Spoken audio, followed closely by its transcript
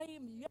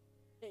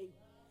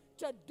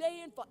today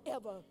and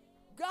forever.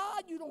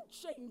 God, you don't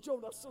change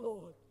on us,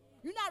 Lord.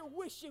 You're not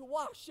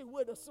wishy-washy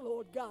with us,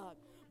 Lord God.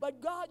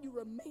 But God, you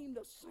remain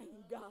the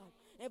same, God.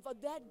 And for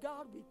that,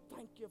 God, we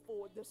thank you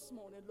for it this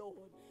morning,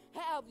 Lord.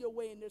 Have your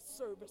way in this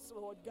service,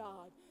 Lord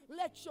God.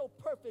 Let your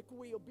perfect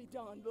will be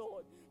done,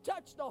 Lord.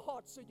 Touch the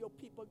hearts of your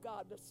people,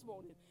 God, this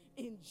morning.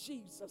 In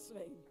Jesus'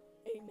 name,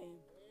 amen.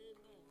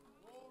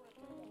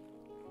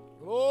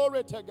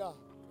 Glory to God.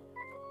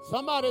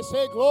 Somebody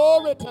say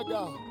glory to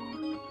God.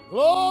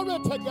 Glory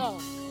to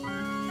God.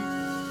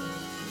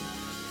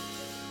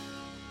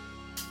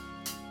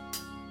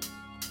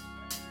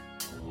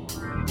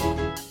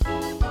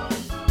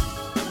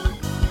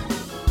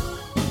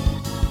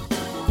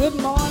 Good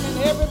morning,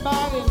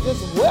 everybody, and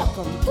just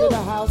welcome to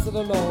the house of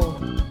the Lord.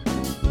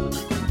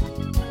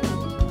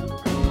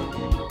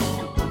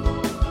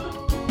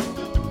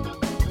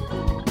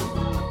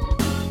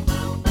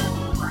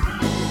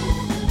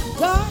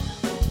 God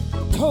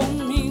told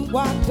me,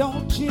 why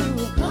don't you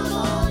come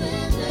on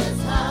in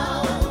this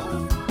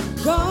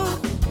house? God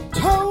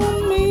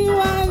told me,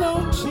 why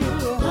don't you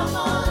come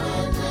on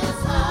in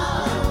this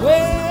house?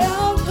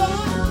 Well,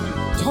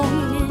 God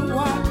told me,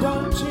 why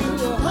don't you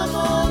come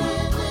on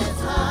in this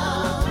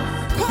house?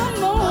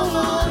 Come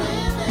on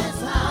in this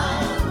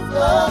house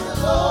of the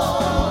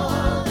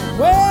Lord.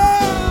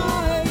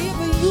 Well, if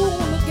you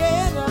want to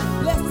get a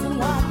blessing,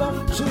 why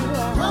don't you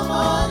come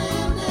on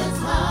in this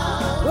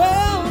house?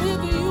 Well,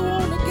 if you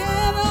want to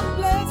get a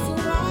blessing,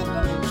 why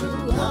don't you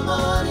come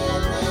on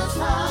in this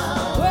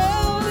house?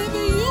 Well, if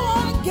you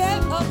want to get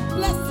a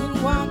blessing,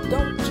 why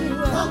don't you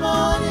come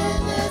on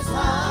in this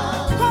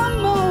house?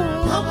 Come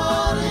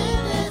on in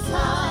this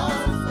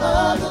house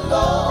of the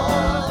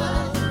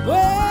Lord.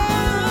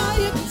 Well,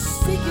 if you're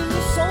seeking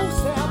your soul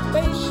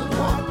salvation,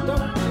 why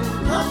don't you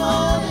come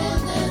on in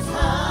this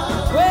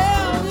house?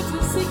 Well, if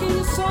you're seeking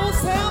your soul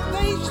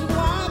salvation,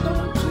 why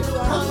don't you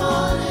come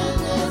on in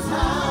this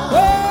house?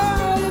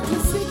 Well, if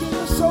you're seeking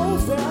your soul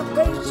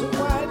salvation,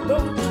 why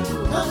don't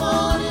you come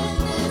on in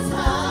this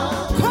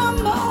house?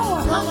 Come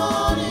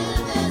on in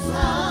this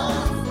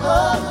house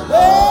of the Lord.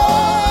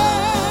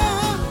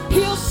 Well,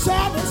 he'll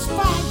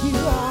satisfy you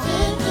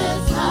in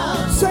this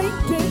house,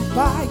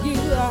 sanctify you in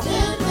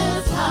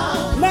this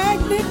house,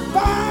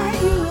 magnify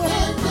you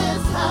in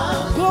this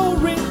house,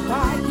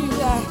 glorify you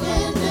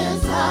in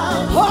this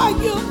house. Are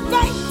you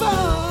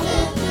thankful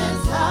in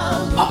this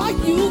house? Are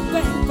you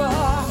thankful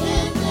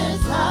in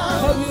this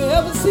house? Have you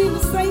ever seen the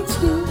saints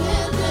do in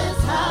this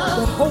house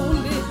the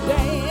holy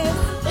dance?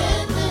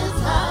 In this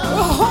house,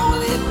 the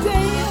holy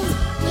dance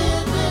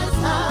in this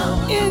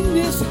house. In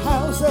this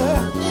house,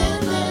 in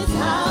this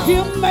house,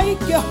 he'll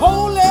make you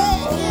holy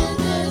in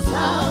this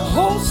house.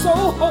 Oh, so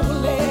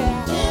holy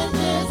in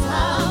this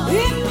house.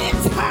 In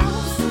this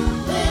house, in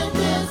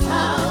this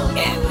house,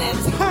 in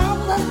this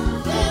house,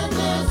 in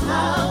this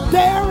house,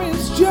 there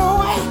is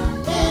joy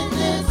in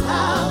this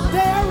house.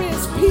 There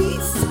is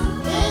peace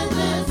in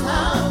this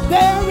house.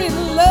 There is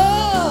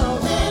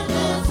love in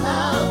this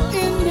house.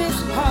 In this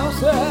house,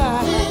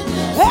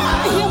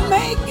 he'll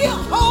make you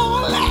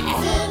holy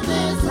in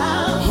this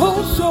house.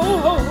 Oh, so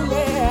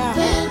holy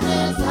in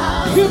this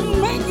house. He'll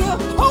make you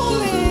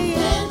holy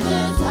in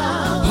this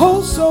house.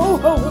 Oh, so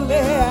holy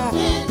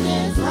in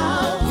this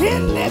house.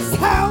 In this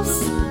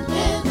house.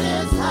 In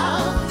this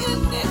house. In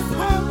this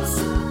house.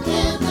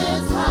 In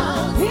this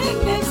house. In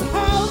this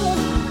house. In this house.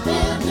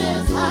 In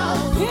this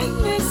house. In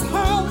this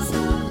house.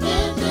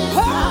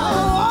 Oh,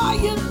 are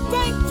you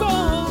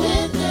thankful?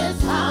 In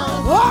this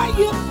house. Are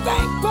you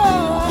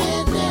thankful?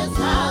 In this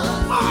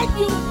house. Are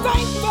you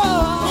thankful?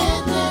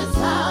 In this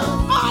house.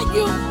 Are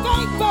you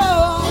thankful?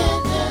 In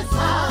this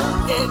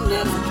house. In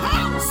this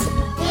house.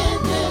 In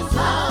this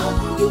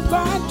house. You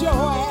find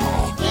joy.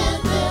 In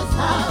this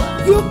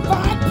house. You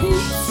find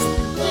peace.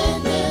 In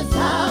this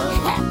house.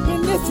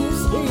 Happiness is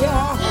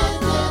here. In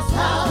this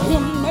house.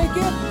 He'll make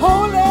it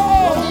holy.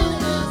 In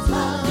this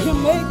house. He'll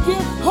make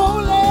it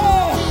holy.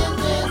 In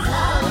this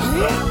house.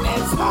 In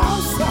this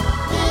house.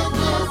 In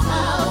this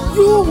house.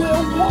 You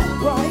will walk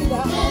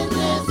brighter. In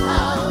this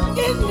house.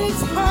 In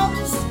this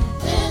house.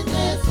 In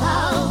this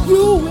house.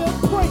 You will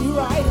pray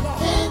righter.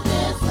 In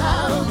this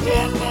house.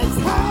 In this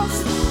house.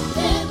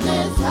 In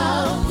this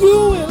house. You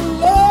will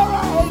love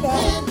righter.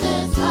 In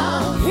this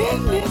house. In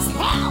this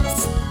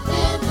house.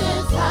 In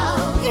this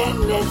house. In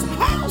this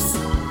house.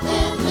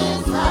 In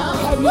this house.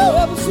 Have you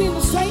ever seen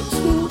the saints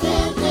do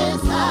in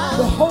this house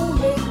the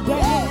holy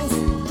dance?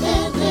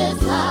 In this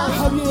house.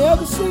 Have you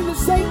ever seen the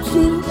saints do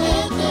in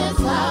this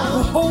house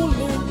the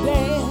holy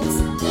dance?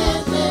 In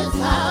this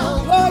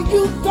house. Are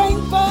you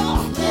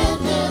thankful? In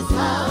this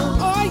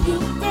house. Are you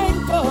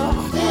thankful?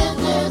 In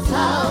this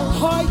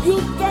house. Are you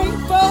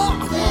thankful?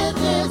 In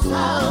this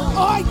house.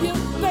 Are you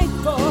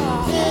thankful?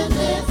 In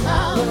this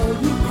house. Well,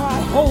 you cry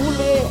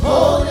holy,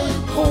 holy,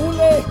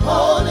 holy,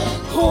 holy,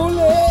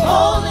 holy,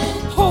 holy,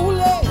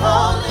 holy,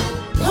 holy.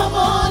 Come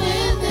on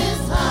in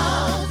this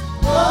house,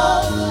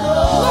 oh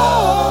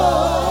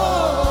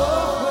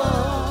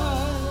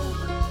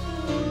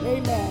Lord.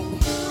 Amen.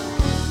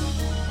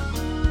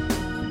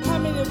 How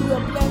many of you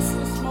are blessed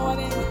this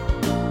morning?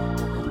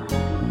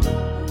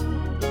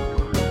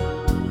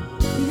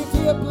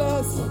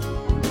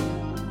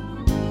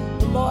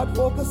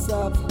 woke us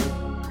up.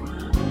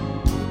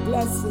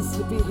 Blessed us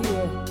to be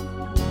here.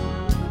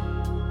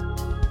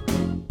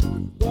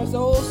 There's an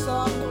old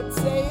song that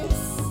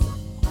says,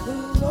 the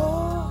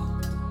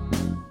Lord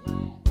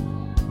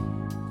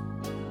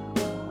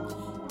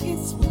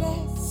is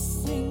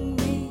blessing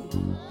me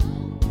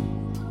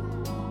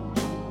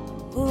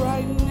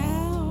right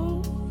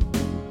now.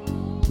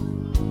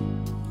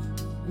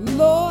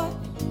 Lord,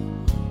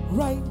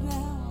 right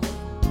now.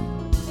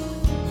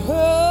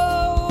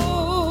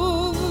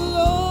 Oh,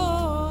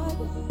 Lord.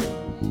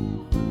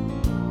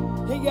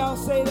 Can y'all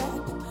say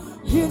that?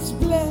 His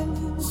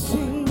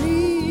blessing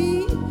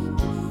me.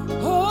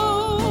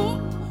 Oh,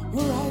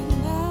 right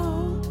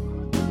now.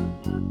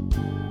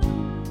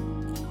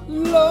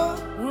 Lord,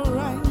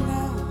 right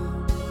now.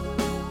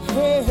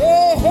 Hey,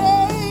 hey,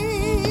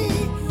 hey.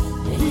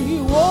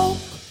 He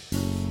woke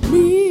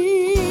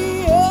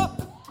me up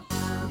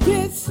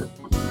this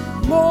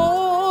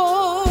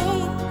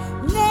morning,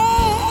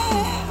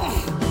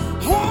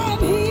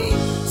 and he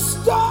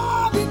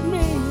started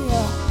me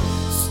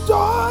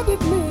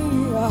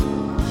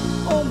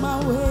on my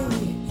way.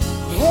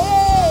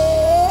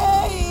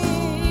 Hey,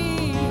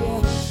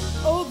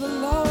 oh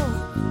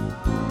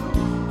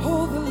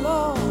the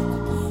Lord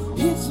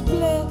is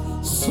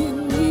blessing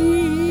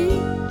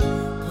me.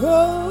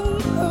 Oh,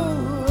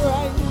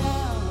 right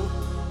now.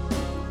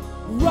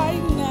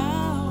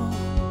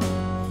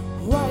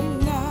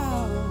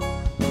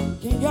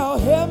 Can y'all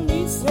help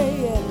me say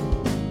it?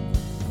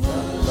 The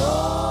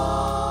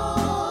Lord,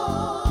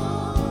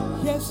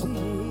 yes, He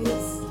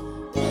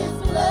is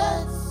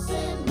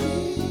blessing me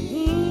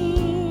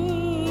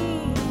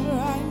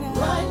right now.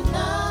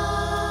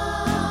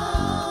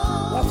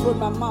 That's what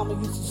my mama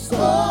used to say.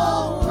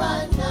 Oh,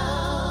 right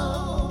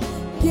now.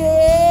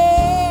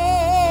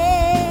 Yes,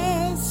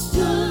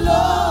 the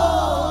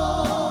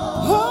Lord.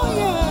 Oh,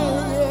 yeah.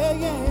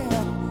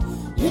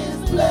 He's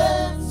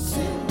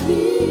blessing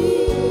me.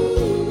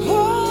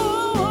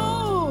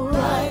 Oh,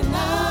 right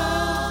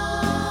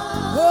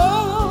now.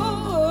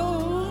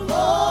 Oh,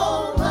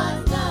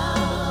 right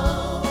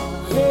now.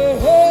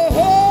 Hey.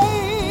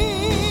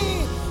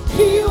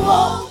 He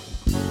woke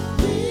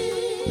me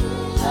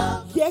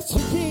up. Yes,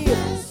 He did.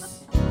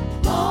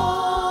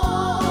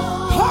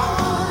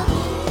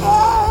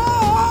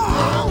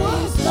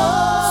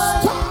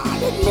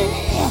 Started me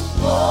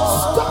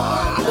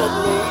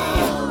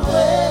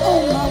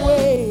on my way.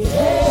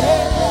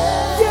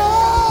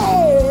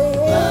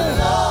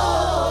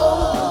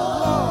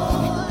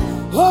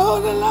 Oh,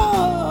 the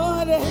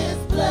Lord is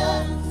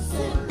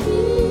blessing me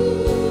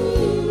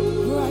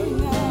right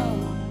now.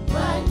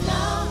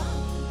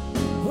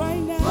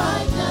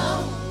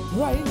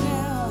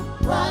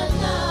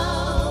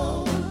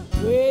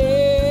 Well,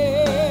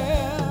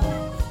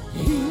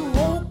 He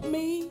woke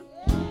me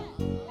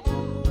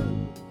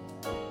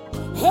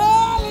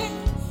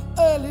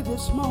early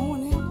this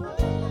morning.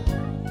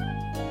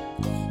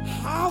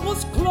 I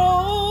was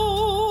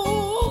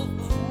clothed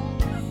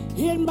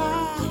in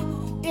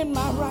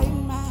my right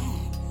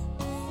mind.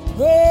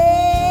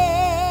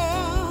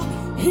 Well,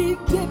 He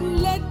didn't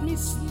let me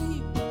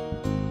sleep.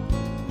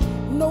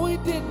 No, He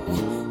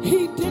didn't.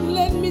 He didn't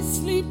let me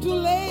sleep too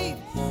late.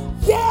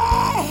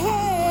 Yeah,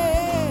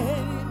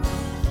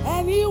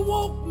 and He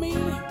woke me.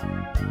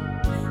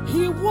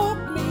 He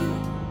woke me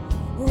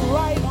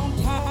right on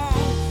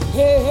time.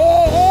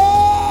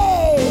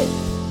 Hey,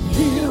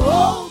 He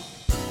woke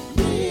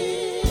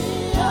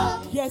me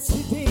up. Yes,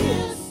 He did.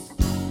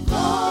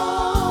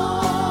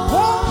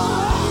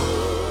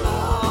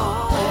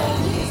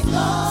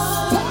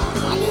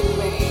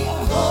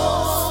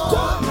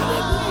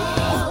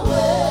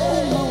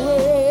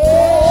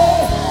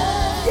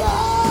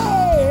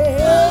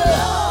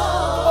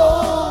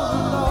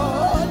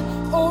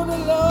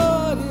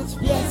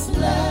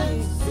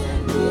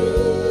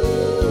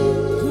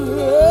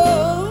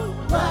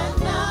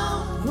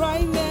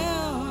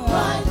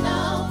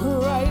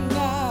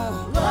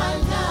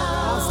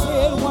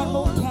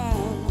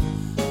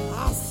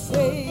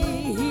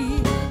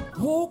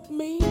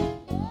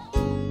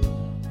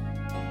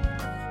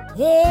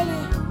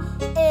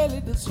 Early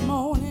this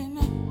morning,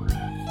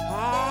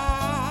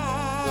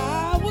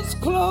 I was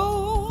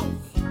clothed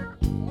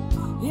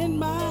in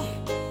my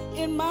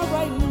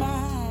right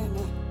mind.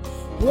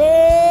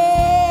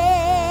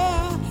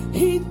 Well,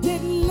 He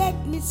didn't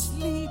let me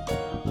sleep.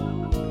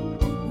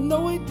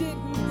 No, He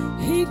didn't.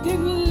 He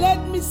didn't let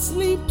me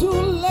sleep too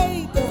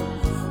late.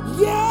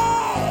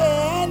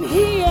 Yeah, and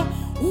He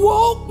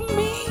woke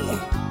me.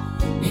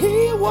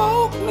 He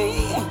woke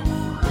me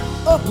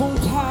up on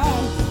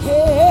time.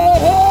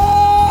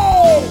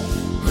 Hey,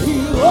 He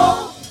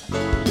woke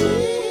me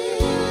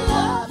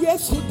up.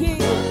 Yes, He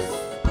did.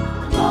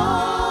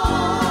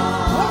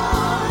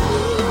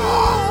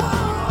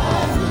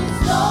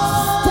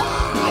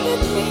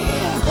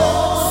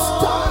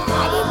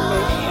 Started me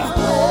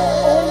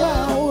on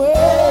my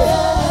way.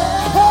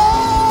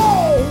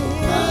 Hey,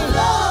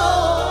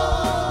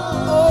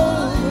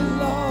 oh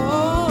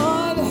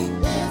Lord,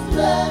 is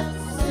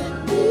blessing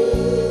me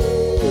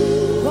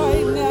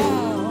right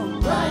now.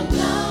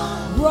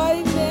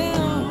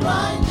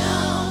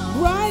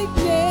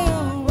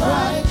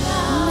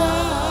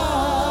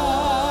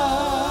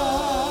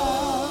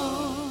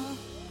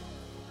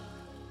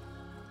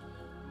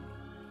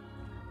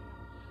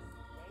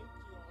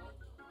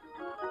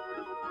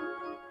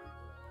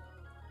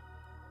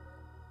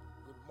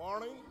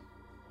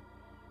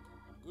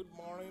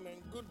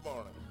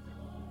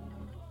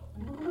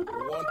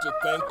 want to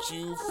thank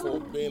you for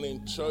being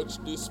in church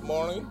this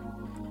morning.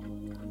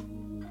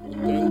 We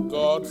thank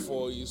God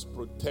for His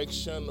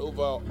protection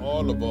over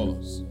all of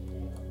us.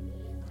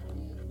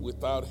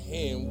 Without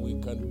Him, we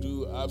can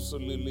do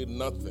absolutely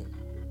nothing.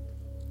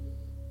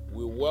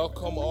 We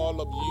welcome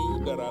all of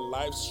you that are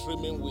live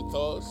streaming with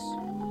us,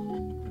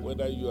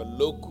 whether you are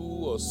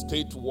local or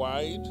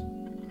statewide,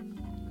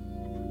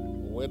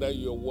 whether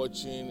you're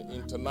watching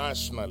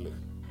internationally.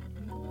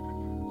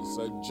 It's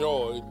a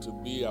joy to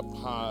be a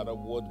part of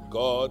what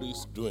God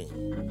is doing.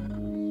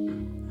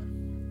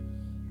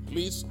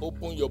 Please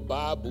open your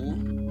Bible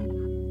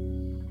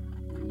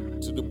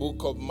to the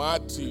book of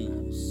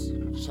Matthew,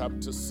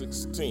 chapter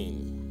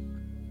 16.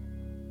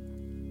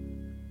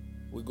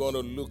 We're going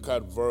to look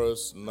at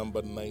verse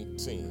number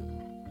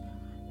 19.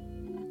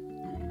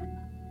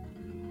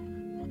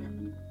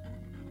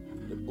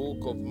 The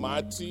book of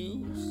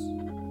Matthew,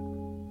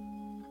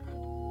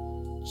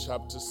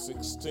 chapter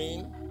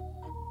 16.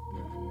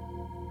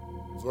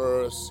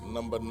 Verse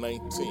number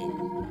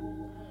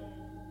 19.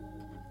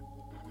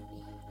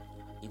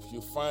 If you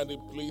find it,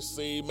 please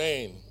say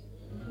amen.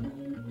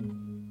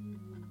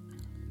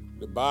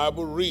 The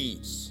Bible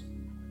reads,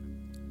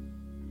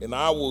 "And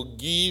I will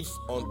give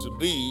unto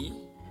thee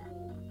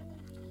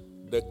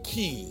the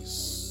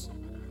keys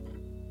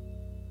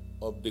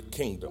of the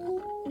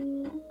kingdom."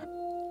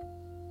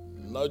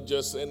 Not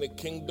just any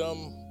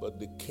kingdom, but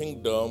the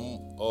kingdom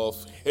of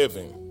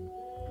heaven.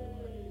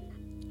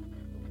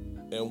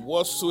 "And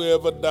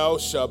whatsoever thou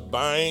shalt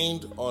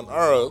bind on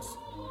earth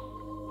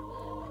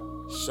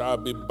shall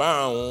be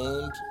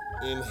bound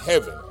in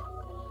heaven.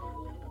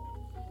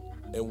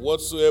 And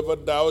whatsoever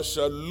thou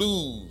shalt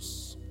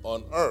loose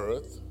on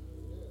earth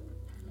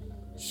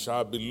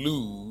shall be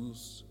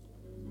loosed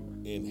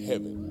in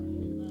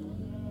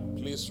heaven."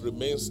 Please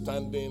remain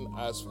standing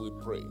as we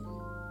pray.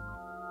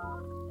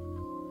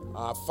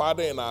 Our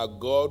Father and our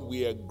God,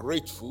 we are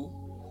grateful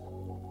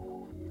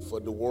for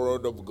the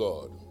word of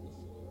God.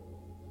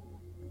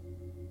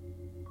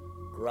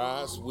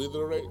 Grass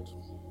withereth,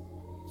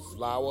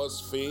 flowers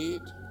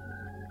fade,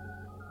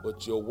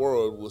 but your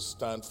word will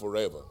stand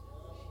forever.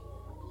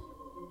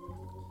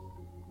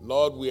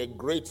 Lord, we are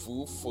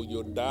grateful for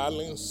your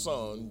darling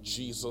Son,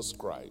 Jesus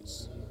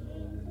Christ.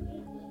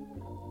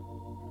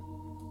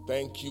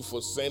 Thank you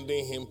for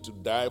sending him to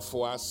die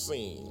for our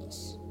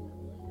sins.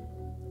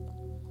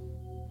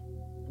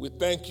 We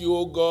thank you,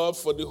 O God,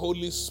 for the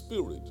Holy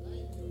Spirit.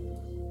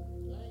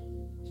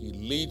 He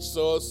leads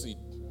us, He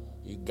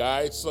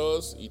guides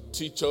us, He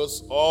teaches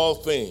us all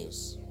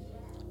things.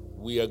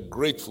 We are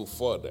grateful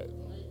for that.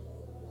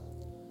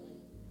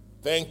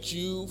 Thank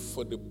you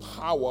for the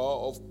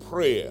power of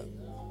prayer,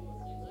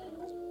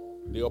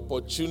 the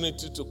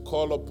opportunity to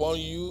call upon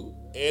you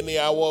any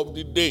hour of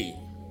the day.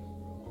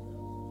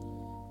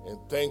 And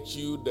thank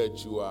you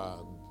that you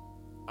are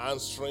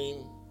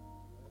answering,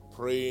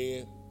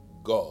 praying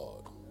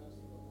God.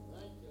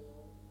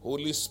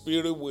 Holy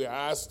Spirit, we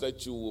ask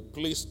that you will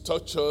please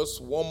touch us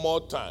one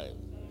more time.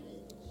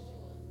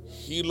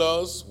 Heal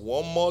us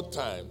one more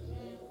time.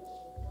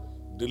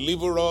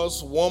 Deliver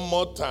us one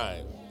more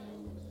time.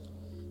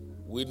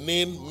 We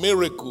need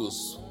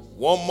miracles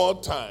one more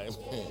time.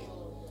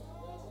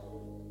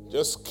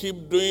 Just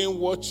keep doing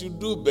what you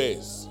do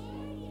best.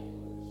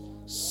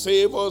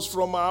 Save us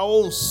from our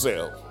own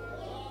self.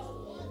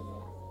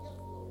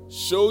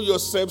 Show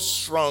yourself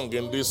strong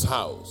in this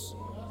house.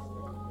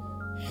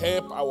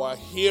 Help our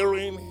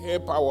hearing,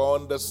 help our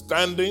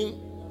understanding,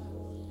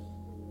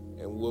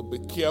 and we'll be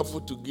careful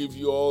to give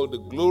you all the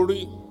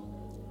glory,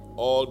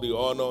 all the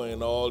honor,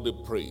 and all the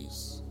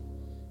praise.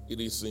 It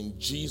is in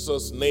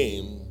Jesus'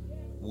 name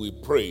we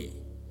pray.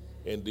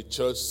 And the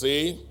church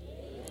say,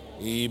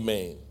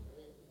 Amen.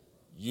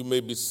 You may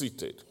be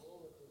seated.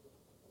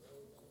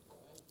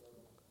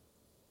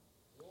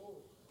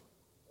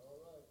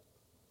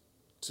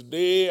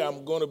 Today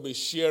I'm going to be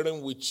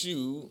sharing with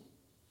you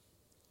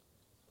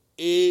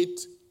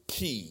 8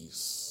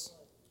 keys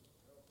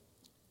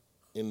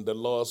in the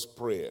Lord's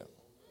Prayer.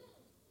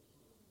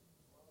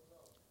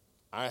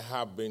 I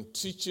have been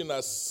teaching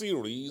a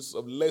series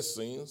of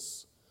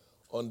lessons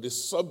on the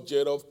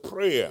subject of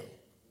prayer.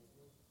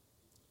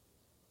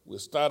 We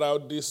start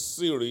out this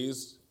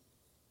series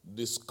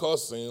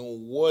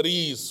discussing what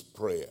is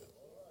prayer.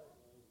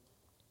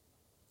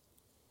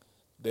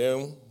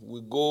 Then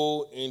we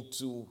go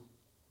into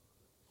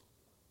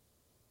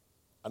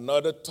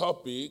another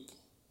topic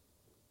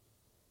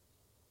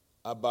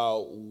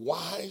about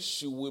why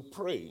should we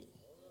pray.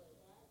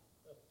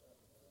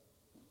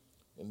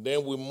 And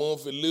then we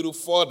move a little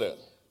further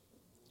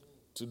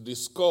to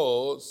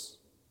discuss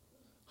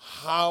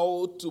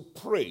how to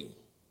pray.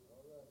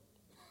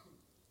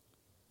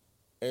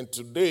 And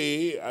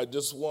today, I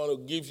just want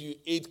to give you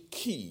 8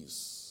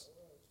 keys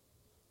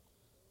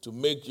to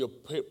make your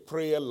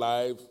prayer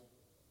life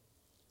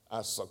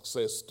a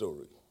success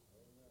story.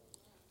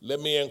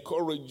 Let me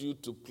encourage you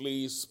to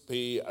please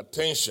pay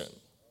attention.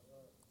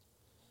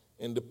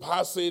 In the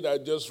passage I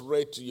just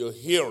read to your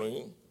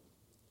hearing,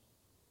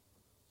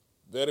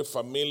 very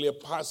familiar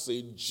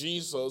passage.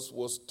 Jesus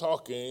was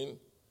talking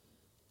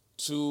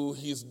to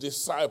his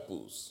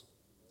disciples.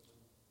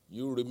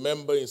 You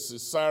remember in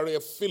Caesarea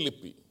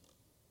Philippi,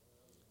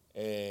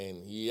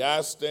 and he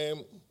asked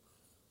them,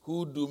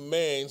 "Who do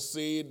men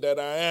say that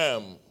I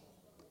am?"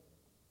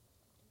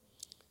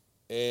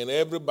 And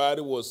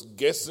everybody was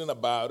guessing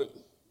about it,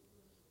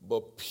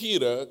 but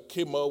Peter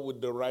came up with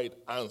the right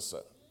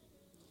answer.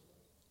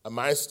 Am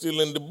I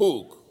still in the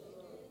book?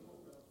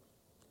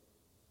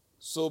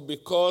 So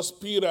because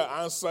Peter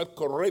answered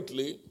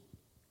correctly,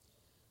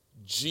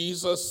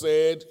 Jesus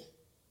said,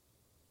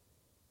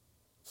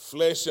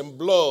 "Flesh and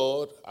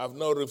blood have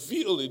not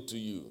revealed it to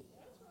you."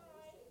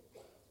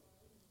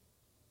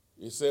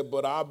 He said,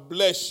 "But I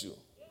bless you.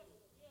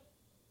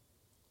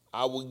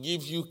 I will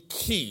give you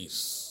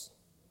keys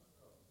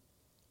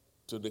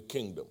to the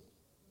kingdom."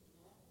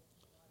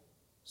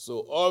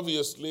 So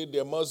obviously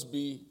there must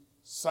be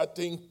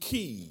certain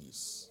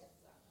keys.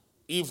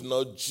 If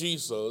not,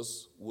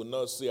 Jesus will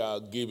not say, "I'll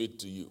give it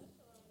to you."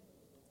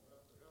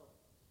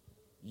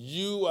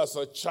 You as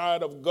a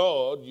child of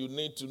God, you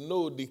need to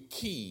know the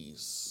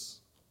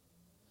keys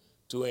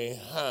to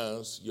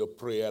enhance your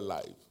prayer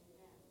life.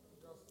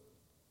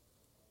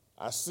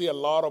 I see a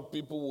lot of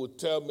people will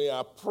tell me,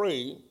 "I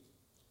pray,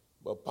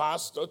 but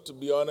Pastor, to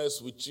be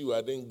honest with you,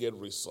 I didn't get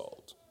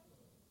result."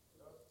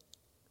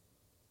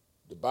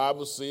 The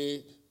Bible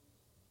says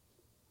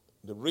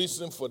the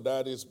reason for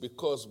that is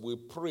because we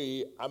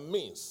pray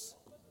amiss.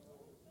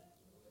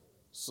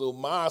 So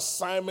my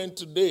assignment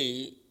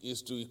today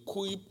is to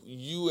equip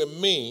you and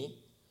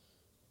me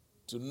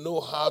to know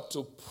how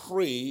to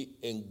pray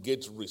and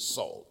get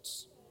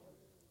results.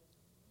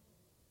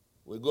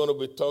 We're going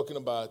to be talking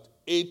about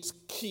 8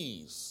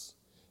 keys.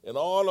 And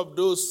all of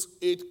those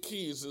 8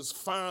 keys is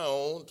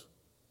found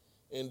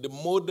in the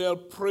model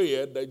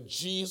prayer that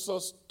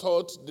Jesus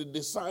taught the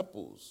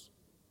disciples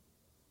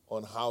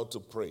on how to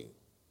pray.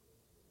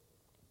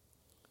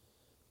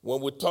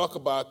 When we talk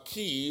about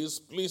keys,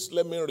 please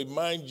let me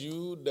remind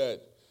you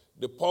that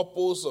the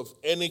purpose of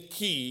any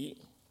key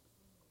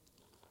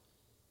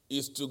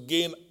is to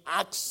gain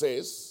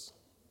access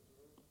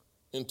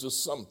into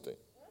something.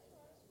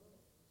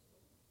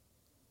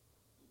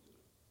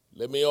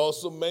 Let me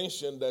also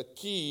mention that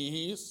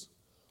keys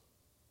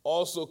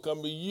also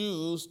can be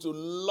used to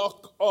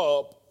lock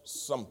up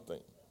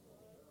something.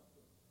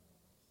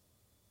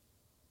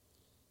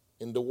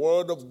 In the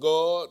Word of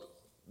God,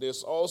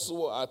 there's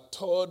also a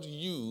third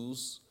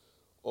use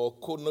or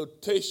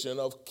connotation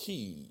of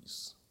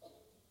keys.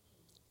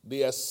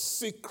 They are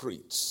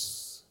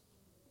secrets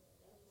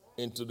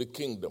into the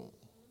kingdom.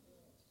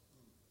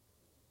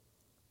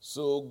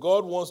 So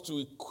God wants to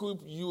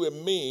equip you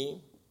and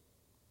me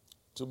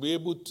to be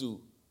able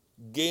to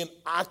gain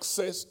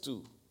access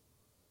to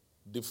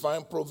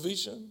divine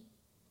provision,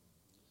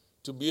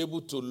 to be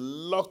able to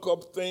lock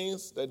up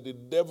things that the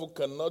devil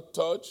cannot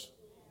touch.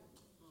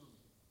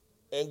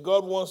 And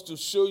God wants to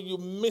show you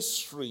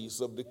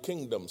mysteries of the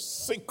kingdom,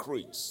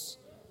 secrets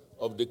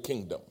of the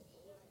kingdom.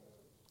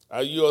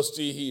 Are you all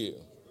still here?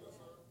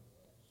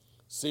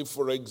 See,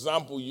 for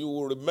example, you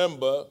will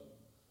remember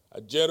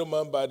a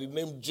gentleman by the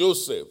name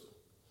Joseph.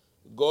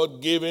 God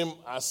gave him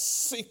a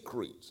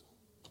secret.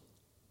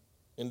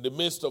 In the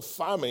midst of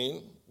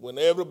famine, when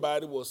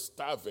everybody was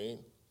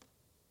starving,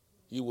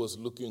 he was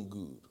looking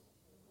good.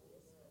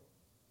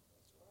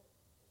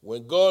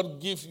 When God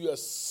gives you a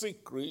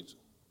secret,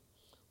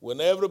 when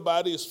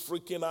everybody is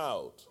freaking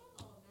out,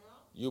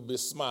 you'll be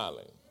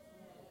smiling.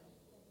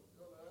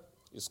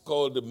 It's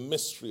called the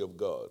mystery of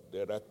God.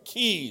 There are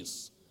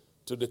keys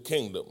to the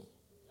kingdom.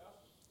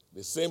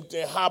 The same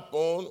thing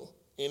happened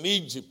in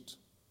Egypt.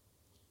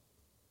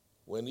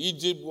 When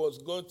Egypt was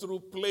going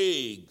through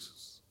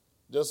plagues,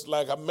 just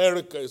like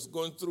America is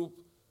going through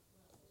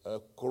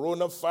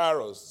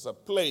coronavirus, it's a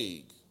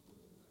plague.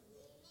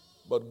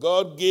 But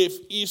God gave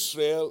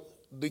Israel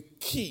the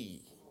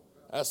key,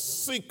 a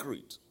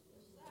secret,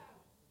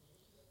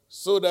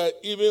 so that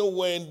even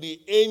when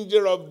the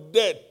angel of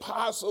death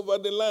passed over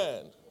the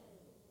land,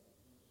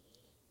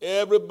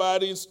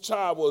 everybody's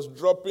child was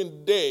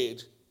dropping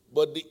dead,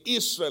 but the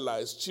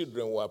Israelites'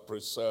 children were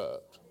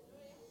preserved.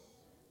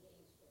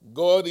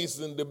 God is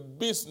in the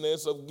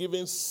business of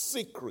giving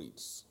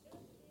secrets.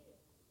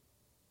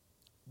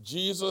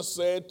 Jesus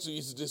said to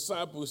his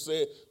disciples,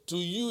 "To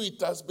you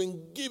it has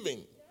been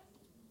given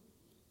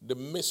the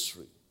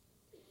mystery."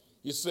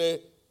 He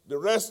said, the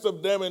rest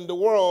of them in the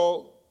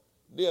world,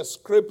 they are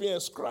scraping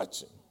and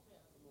scratching.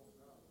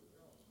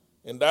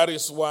 And that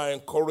is why I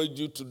encourage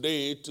you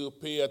today to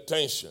pay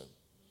attention.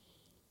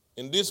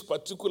 In this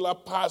particular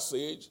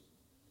passage,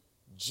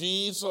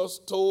 Jesus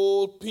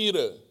told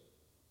Peter,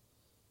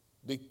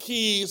 "The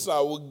keys I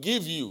will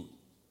give you."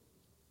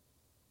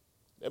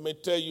 Let me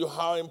tell you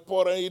how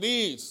important it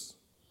is.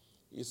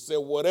 He said,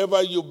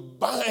 whatever you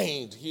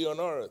bind here on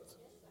earth,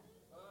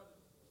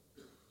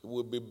 it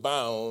will be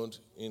bound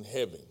in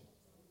heaven.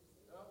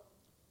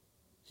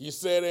 He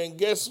said, and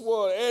guess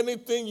what?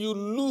 Anything you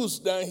loose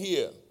down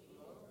here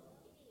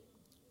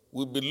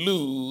will be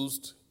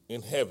loosed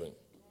in heaven.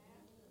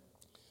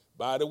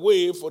 By the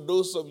way, for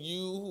those of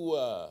you who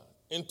are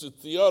into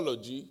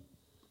theology,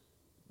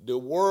 the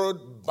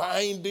word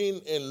binding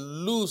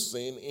and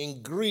loosing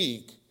in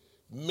Greek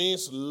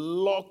means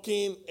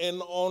locking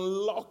and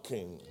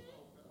unlocking.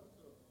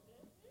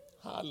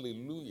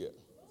 Hallelujah.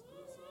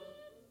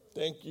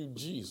 Thank you,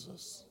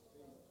 Jesus.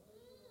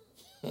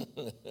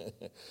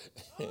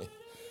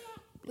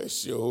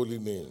 Bless your holy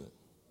name.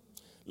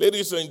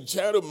 Ladies and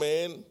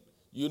gentlemen,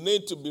 you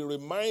need to be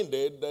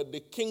reminded that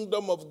the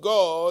kingdom of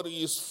God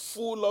is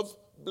full of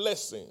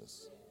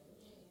blessings.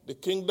 The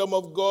kingdom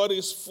of God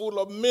is full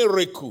of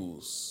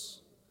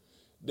miracles.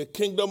 The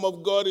kingdom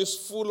of God is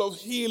full of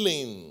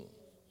healing,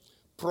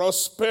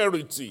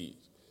 prosperity,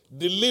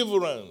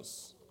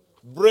 deliverance,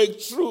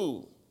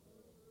 breakthrough.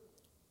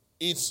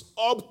 It's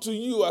up to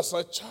you as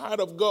a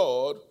child of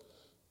God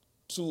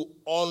to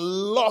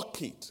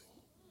unlock it.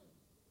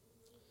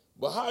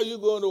 But how are you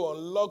going to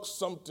unlock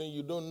something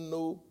you don't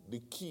know the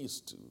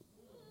keys to?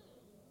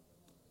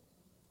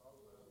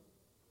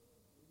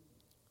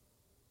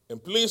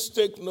 And please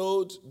take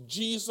note,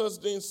 Jesus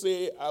didn't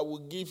say, I will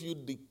give you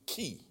the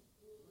key.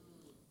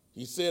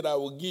 He said, I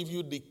will give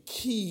you the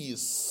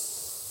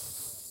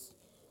keys.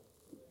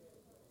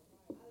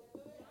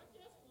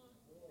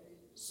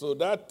 So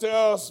that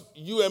tells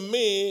you and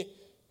me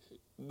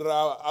there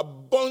are a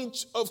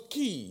bunch of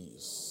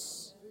keys.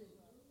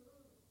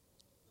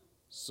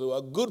 So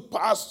a good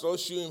pastor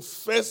should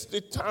invest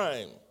the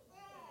time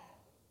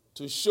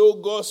to show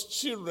God's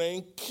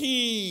children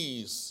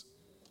keys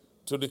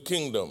to the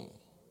kingdom.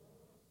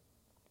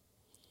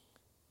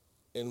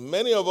 And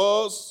many of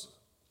us,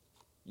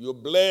 you're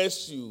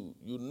blessed, you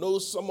know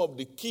some of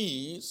the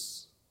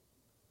keys,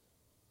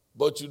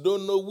 but you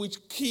don't know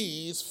which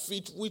keys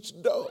fit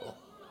which door.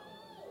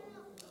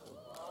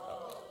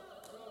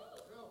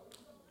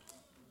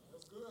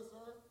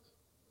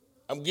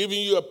 I'm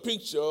giving you a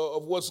picture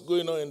of what's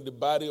going on in the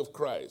body of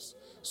Christ.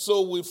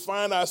 So we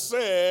find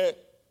ourselves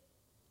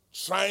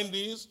trying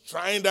this,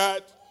 trying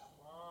that,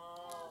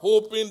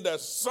 hoping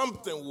that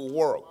something will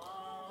work.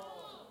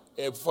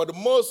 And for the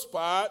most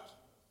part,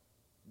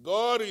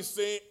 God is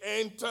saying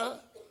enter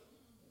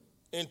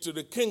into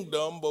the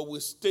kingdom, but we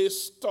stay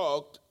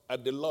stuck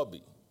at the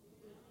lobby.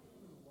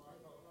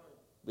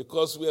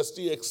 Because we are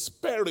still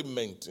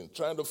experimenting,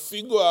 trying to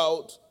figure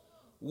out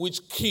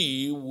which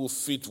key will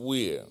fit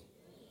where.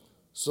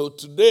 So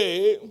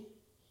today,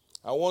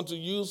 I want to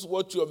use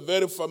what you're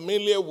very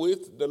familiar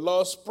with, the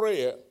Lord's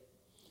Prayer,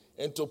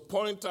 and to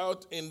point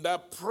out in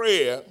that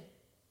prayer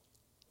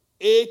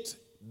 8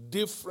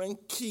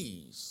 different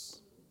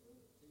keys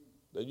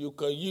that you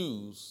can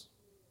use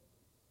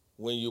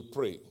when you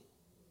pray.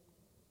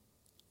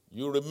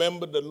 You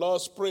remember the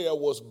Lord's Prayer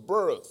was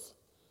birthed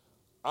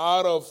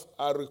out of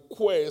a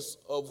request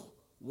of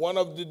one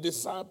of the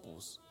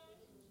disciples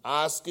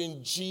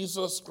asking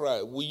Jesus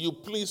Christ, will you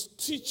please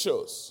teach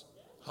us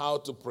how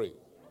to pray?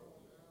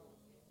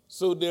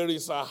 So there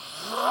is a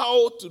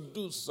how to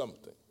do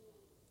something.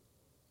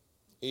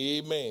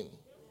 Amen.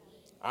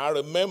 I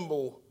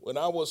remember when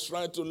I was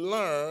trying to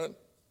learn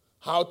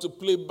how to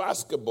play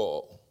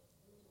basketball,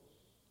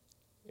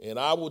 and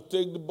I would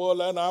take the ball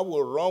and I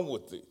would run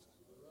with it.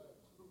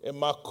 And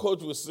my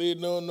coach would say,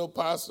 no,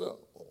 Pastor,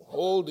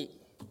 hold it.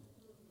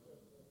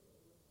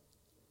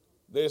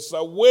 There's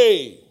a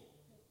way.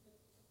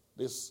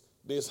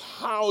 There's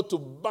how to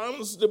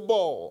bounce the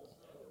ball.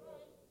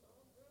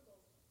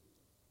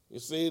 He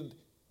said,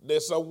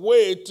 there's a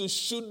way to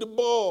shoot the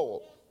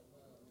ball.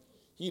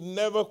 He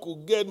never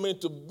could get me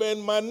to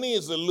bend my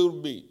knees a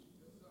little bit.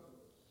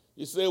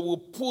 He said, we'll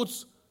put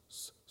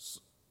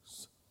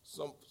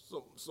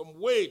some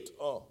weight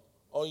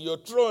on your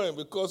throwing,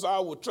 because I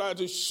would try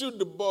to shoot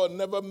the ball,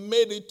 never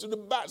made it to the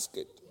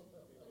basket.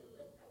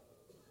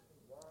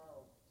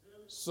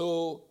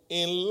 So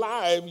in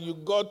life, you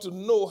got to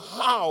know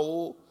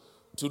how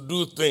to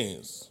do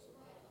things.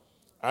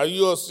 Are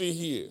you all still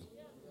here?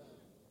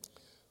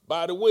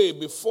 By the way,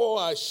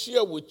 before I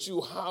share with you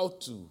how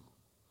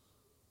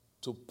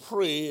to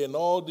pray and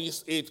all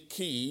these 8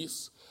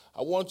 keys,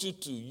 I want you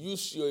to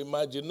use your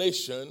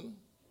imagination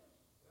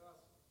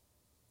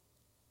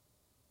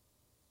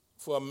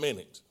for a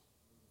minute.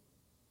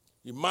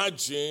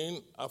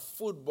 Imagine a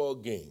football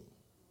game.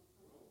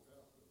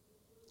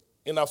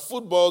 In a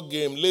football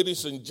game,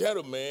 ladies and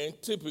gentlemen,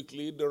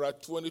 typically there are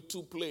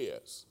 22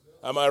 players.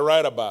 Am I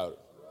right about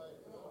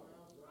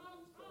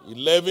it?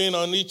 11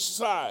 on each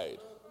side.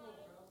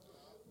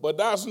 But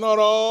that's not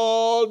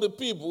all the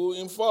people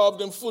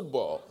involved in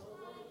football.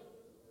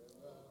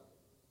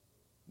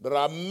 There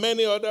are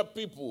many other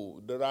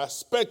people. There are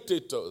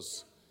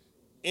spectators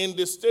in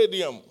the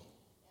stadium.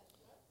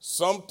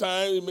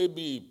 Sometimes it may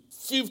be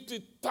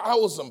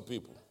 50,000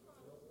 people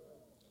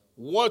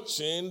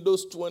watching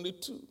those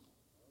 22.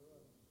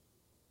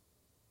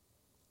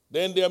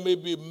 Then there may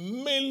be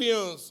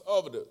millions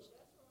of others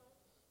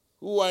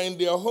who are in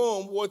their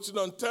home watching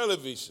on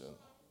television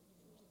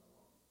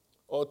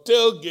or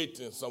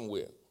tailgating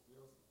somewhere.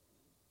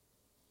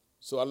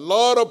 So a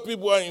lot of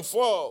people are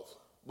involved.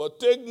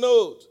 But take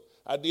note,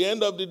 At the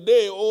end of the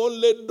day,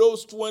 only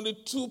those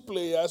 22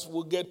 players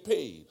will get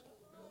paid.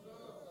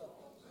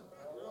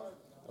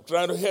 I'm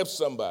trying to help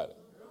somebody.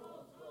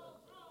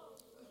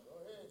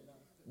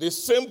 The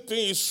same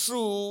thing is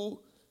true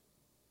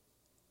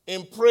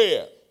in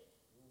prayer.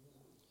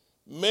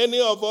 Many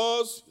of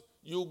us,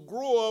 you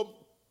grow up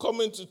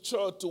coming to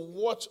church to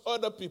watch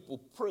other people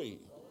pray.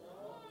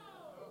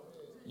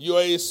 You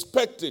are a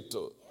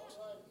spectator.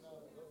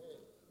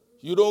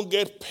 You don't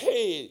get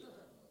paid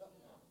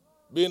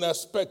being a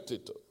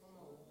spectator.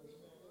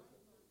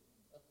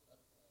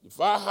 If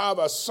I have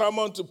a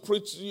sermon to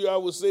preach to you, I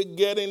would say,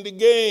 get in the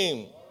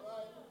game.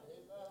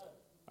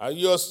 And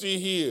you're still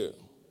here.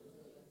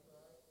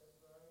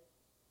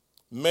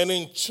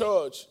 Many in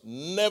church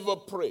never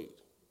prayed.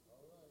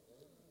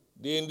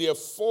 They're in their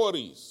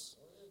 40s.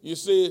 You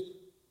say,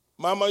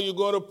 Mama, you're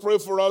going to pray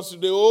for us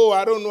today? Oh,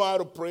 I don't know how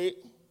to pray.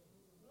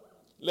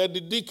 Let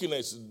the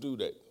deaconess do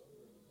that.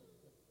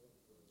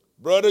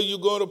 Brother, you're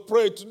going to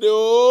pray today?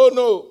 Oh,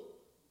 no.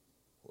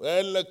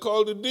 Well,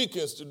 call the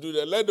deacons to do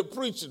that. Let the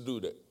preacher do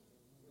that.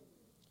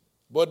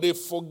 But they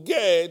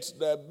forget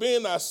that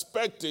being a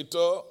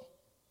spectator,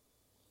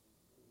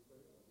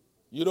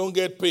 you don't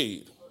get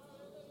paid.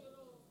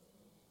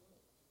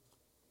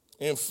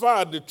 In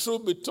fact, the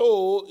truth be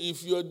told,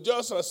 if you're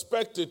just a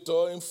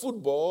spectator in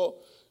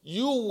football,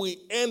 you will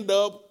end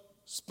up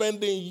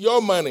spending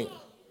your money.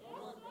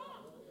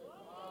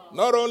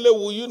 Not only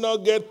will you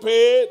not get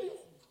paid,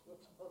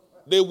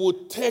 they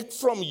will take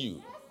from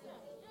you.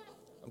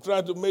 I'm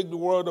trying to make the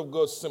word of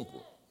God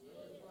simple.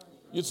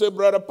 You say,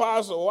 Brother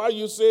Pastor, why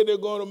you say they're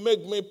going to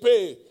make me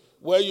pay?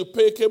 Well, you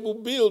pay cable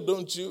bill,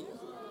 don't you?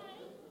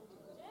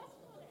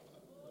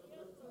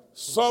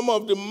 Some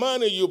of the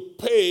money you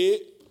pay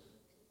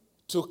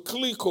to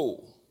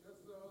Clico,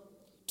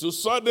 to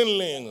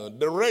Suddenlink,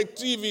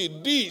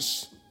 DirecTV,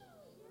 Dish,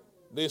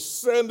 they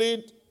send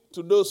it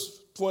to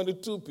those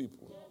 22 people.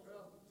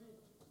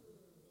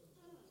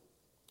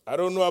 I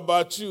don't know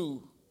about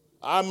you.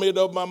 I made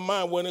up my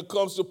mind when it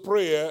comes to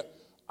prayer,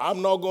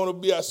 I'm not going to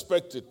be a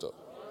spectator.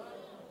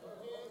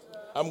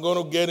 I'm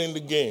going to get in the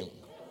game.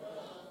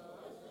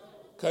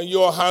 Can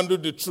you all handle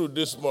the truth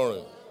this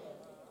morning?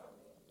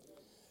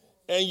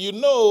 And you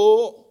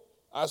know,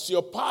 as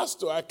your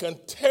pastor, I can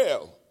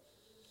tell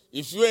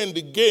if you're in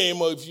the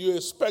game or if you're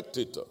a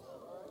spectator.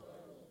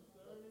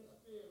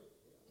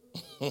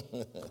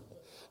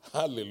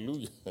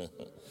 Hallelujah.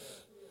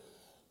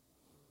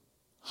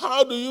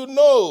 How do you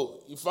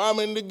know if I'm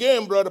in the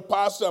game, Brother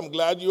Pastor? I'm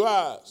glad you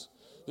asked.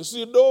 You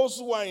see, those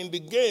who are in the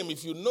game,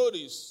 if you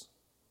notice,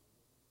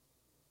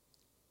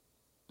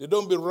 they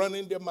don't be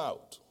running their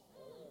mouth.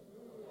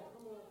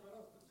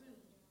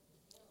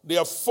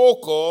 Their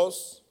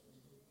focus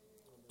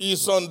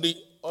is on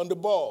the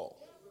ball,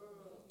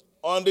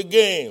 on the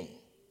game.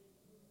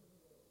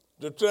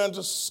 They're trying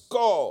to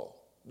score.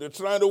 They're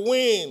trying to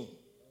win.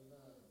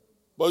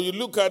 But you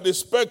look at the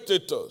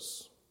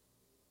spectators.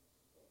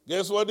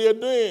 Guess what they're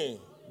doing?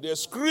 They're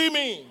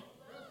screaming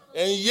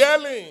and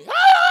yelling.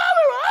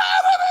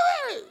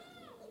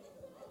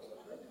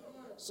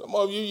 Some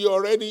of you, you're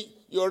already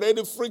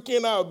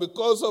freaking out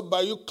because of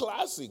Bayou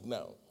Classic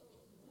now.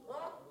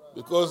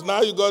 Because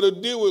now you got to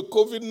deal with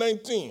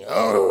COVID-19.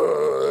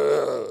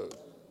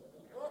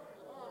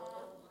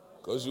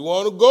 Because you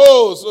want to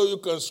go so you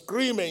can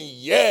scream and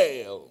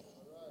yell.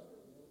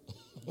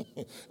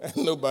 And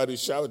nobody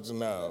shouts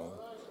now.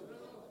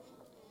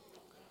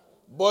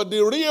 But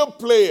the real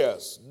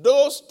players,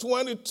 those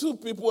 22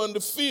 people on the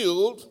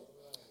field,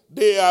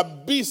 they are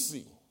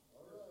busy.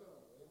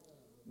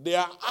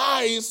 Their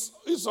eyes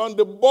is on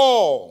the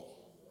ball.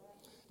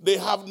 They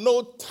have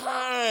no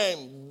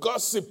time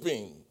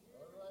gossiping.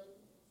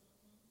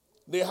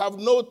 They have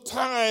no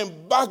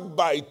time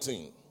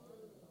backbiting.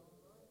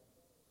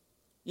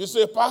 You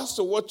say,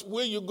 Pastor, where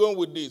are you going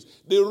with this?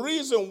 The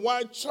reason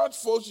why church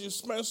folks, you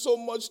spend so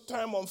much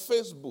time on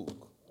Facebook,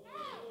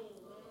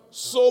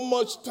 so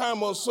much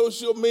time on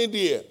social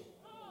media,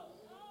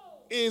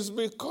 is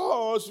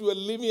because you are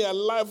living a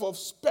life of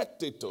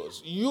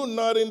spectators. You're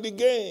not in the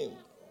game.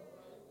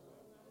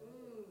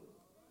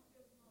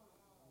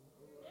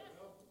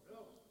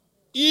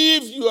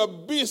 If you are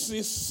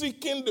busy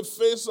seeking the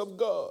face of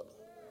God,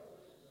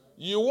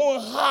 you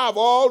won't have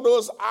all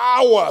those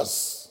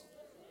hours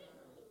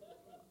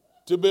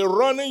to be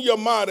running your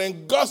mouth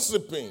and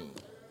gossiping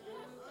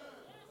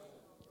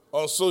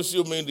on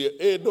social media.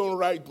 Hey, don't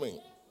write me.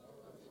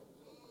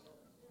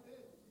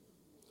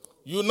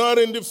 You're not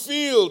in the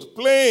field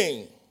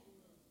playing.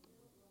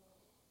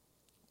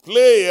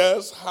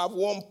 Players have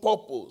one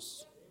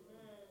purpose: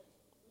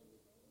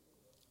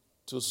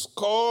 to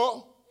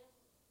score,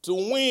 to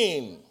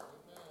win.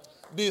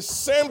 The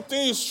same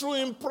thing is true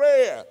in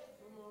prayer.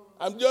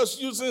 I'm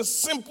just using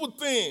simple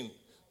things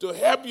to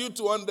help you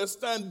to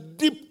understand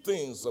deep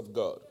things of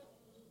God.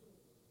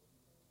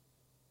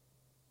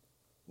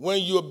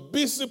 When you're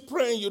busy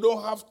praying, you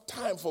don't have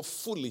time for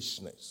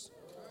foolishness.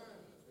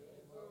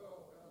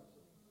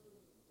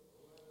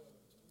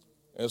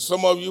 And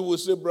some of you will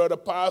say, Brother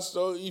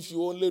Pastor, if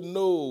you only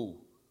know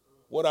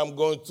what I'm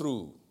going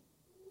through.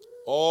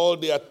 all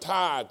the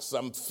attacks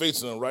I'm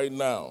facing right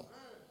now.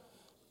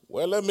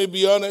 Well, let me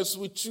be honest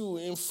with you.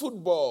 In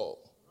football,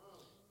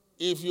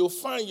 if you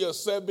find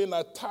yourself being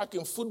attacked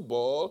in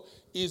football,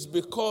 it's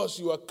because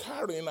you are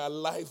carrying a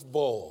live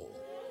ball.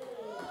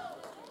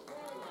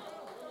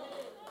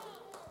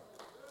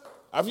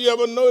 Have you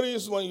ever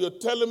noticed when you're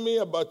telling me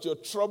about your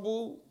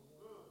trouble,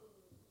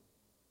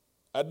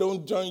 I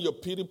don't join your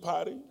pity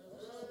party?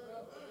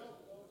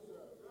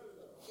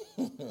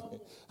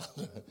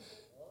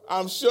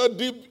 I'm sure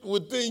deep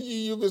within you,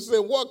 you'll be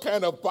saying, what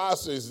kind of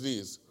pastor is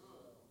this?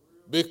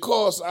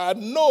 Because I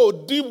know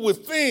deep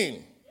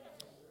within,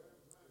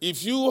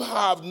 if you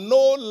have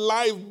no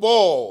live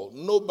ball,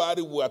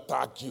 nobody will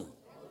attack you.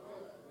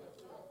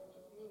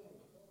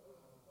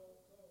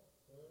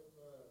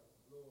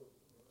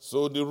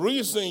 So the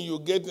reason you're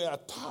getting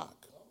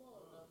attacked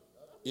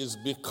is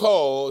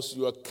because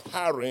you are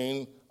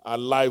carrying a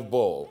live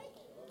ball.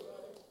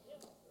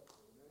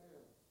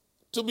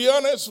 To be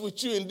honest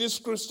with you, in this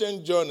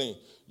Christian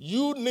journey,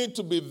 you need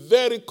to be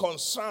very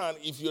concerned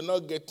if you're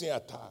not getting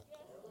attacked.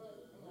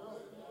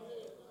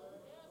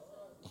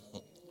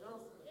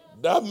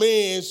 That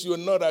means you're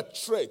not a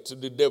threat to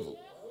the devil.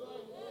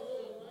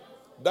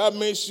 That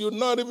means you're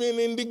not even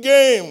in the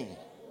game.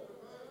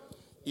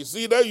 It's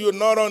either you're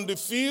not on the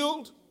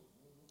field,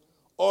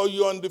 or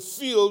you're on the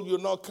field, you're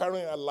not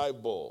carrying a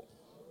live ball.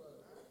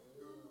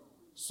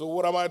 So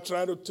what am I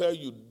trying to tell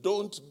you?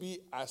 Don't be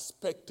a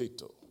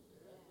spectator.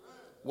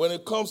 When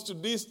it comes to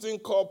this thing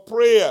called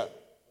prayer,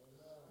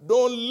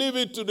 don't leave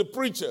it to the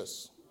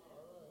preachers.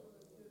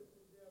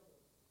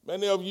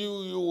 Many of you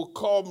will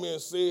call me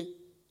and say,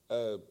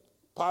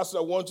 Pastor,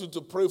 I want you to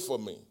pray for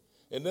me.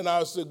 And then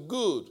I'll say,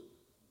 good.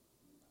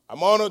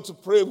 I'm honored to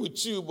pray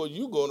with you, but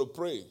you're going to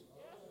pray.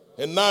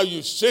 And now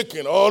you're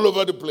shaking all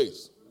over the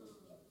place.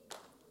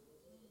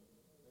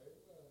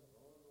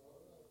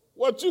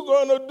 What you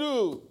going to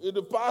do if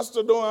the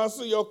pastor don't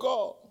answer your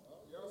call?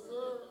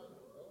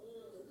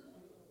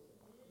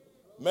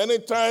 Many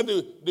times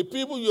the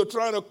people you're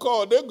trying to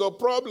call, they got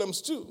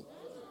problems too.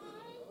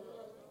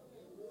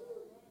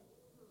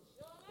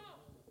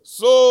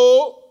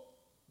 So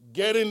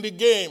get in the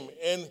game.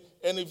 And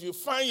if you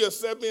find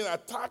yourself being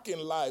attacked in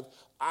life,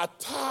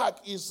 attack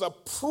is a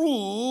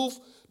proof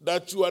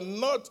that you are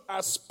not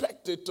a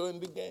spectator in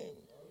the game.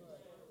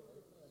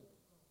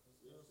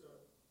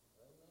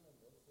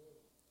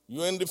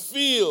 You're in the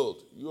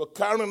field. You're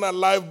carrying a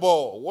live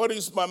ball. What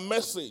is my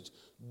message?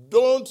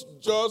 Don't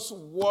just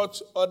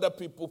watch other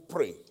people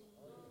pray.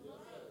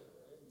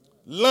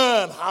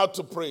 Learn how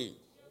to pray.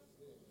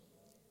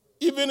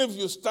 Even if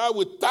you start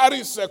with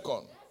 30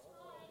 seconds,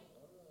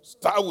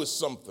 start with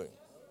something.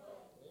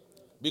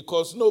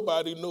 Because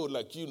nobody knows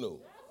like you know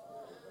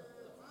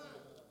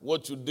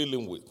what you're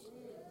dealing with.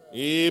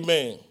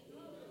 Amen.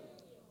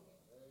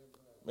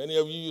 Many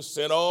of you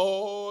send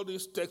all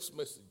these text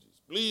messages.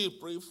 Please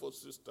pray for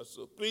sister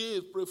so.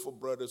 Please pray for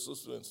brother so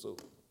and so.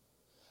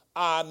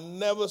 I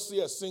never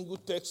see a single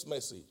text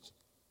message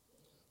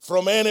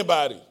from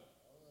anybody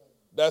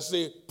that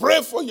say,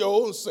 pray for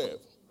your own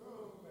self.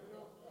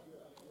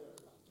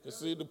 You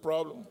see the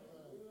problem?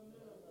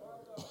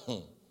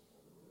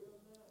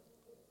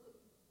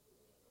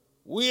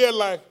 We are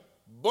like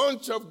a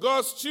bunch of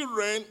God's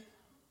children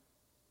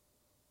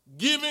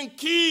giving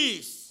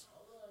keys,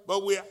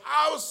 but we're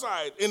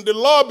outside in the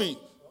lobby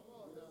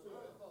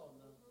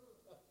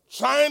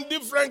trying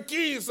different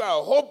keys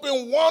out,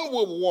 hoping one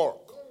will work.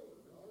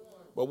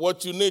 But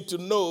what you need to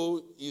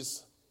know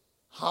is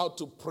how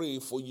to pray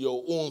for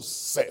your own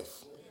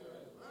self.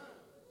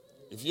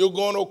 If you're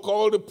going to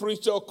call the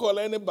preacher or call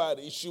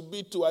anybody, it should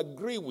be to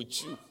agree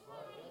with you,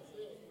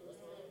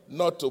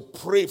 not to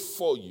pray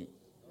for you.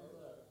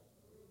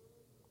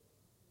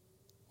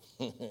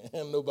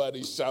 And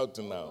nobody's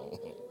shouting now.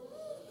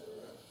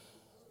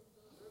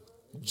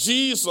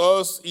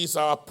 Jesus is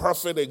our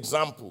perfect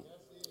example.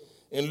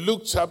 In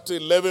Luke chapter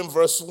 11,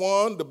 verse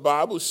 1, the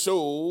Bible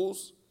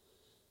shows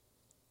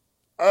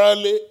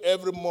early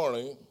every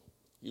morning,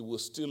 he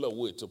was still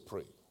away to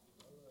pray.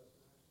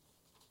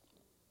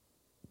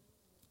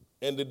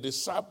 And the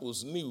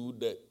disciples knew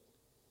that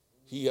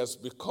he has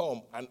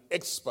become an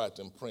expert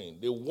in praying.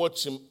 They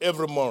watch him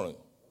every morning.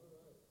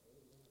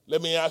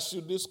 Let me ask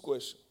you this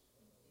question.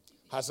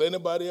 Has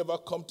anybody ever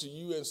come to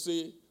you and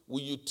say,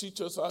 will you teach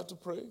us how to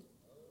pray?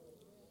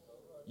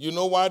 You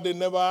know why they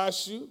never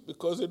ask you?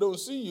 Because they don't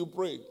see you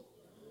pray.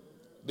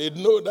 They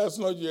know that's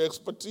not your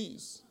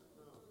expertise.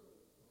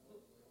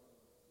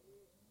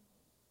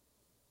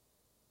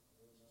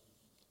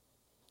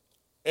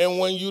 And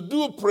when you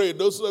do pray,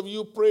 those of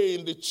you pray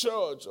in the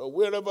church or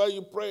wherever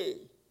you pray,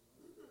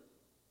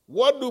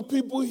 what do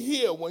people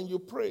hear when you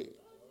pray?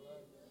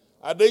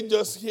 Are they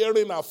just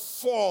hearing a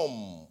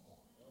form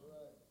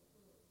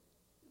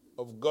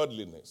of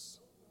godliness?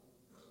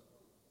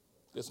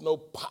 There's no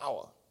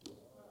power.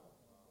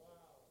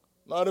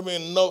 Not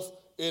even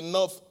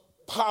enough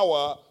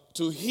power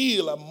to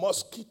heal a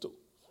mosquito.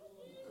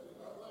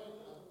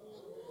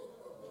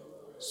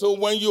 So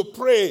when you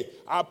pray,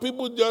 are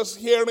people just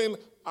hearing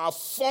a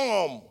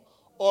form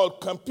Or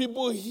can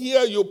people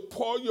hear you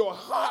pour your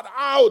heart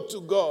out to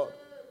God?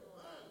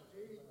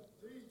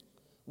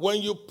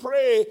 When you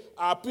pray,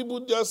 are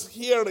people just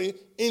hearing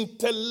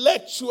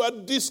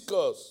intellectual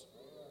discourse?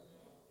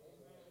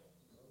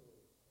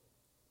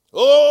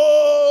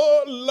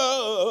 Oh,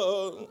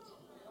 Lord,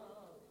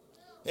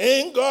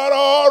 ain't God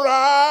all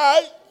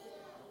right?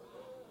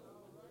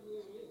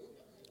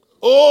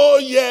 Oh,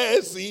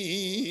 yes,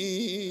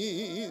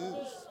 He is.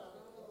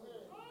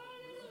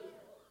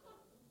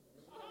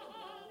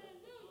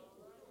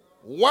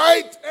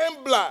 White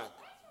and black,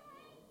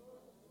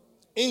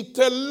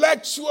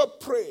 intellectual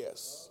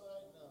prayers.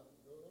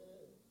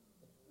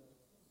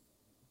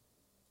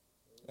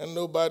 And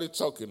nobody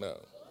talking now.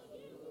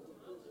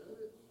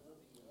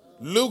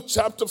 Luke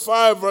chapter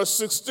 5, verse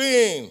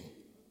 16.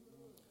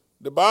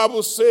 The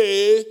Bible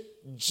says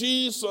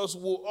Jesus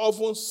will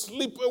often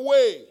slip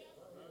away.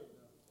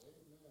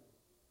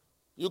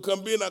 You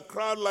can be in a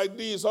crowd like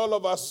this, all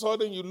of a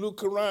sudden you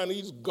look around,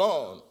 he's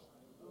gone.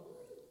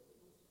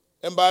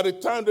 And by the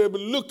time they'll be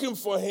looking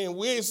for him,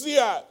 where is he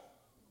at?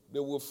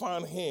 They will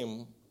find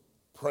him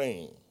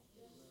praying.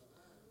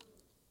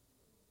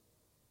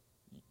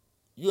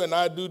 You and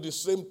I do the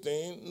same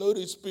thing.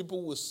 Notice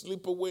people will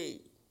slip away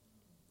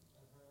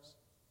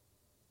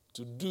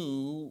to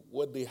do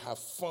what they have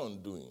fun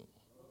doing.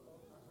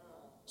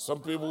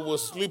 Some people will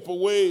slip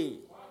away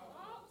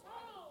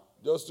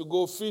just to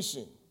go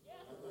fishing.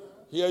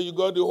 Here you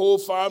got the whole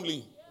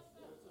family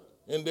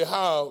in the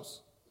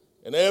house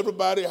and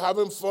everybody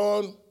having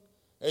fun,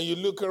 and you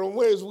look around,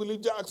 where's Willie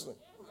Jackson?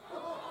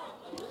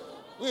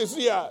 Where's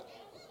he at?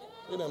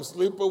 Let them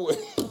slip away.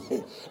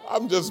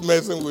 I'm just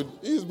messing with,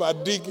 he's my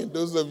deacon,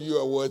 those of you who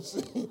are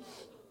watching.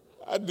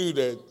 I do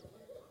that.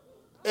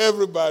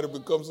 Everybody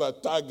becomes a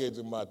target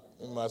in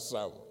my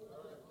sermon.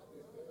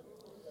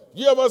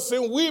 You ever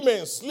seen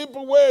women slip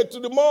away to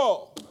the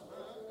mall?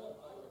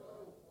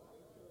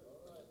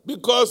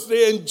 Because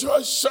they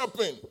enjoy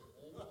shopping.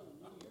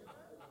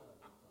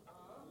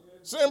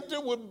 Same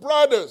thing with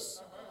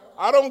brothers.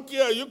 I don't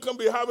care. You can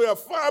be having a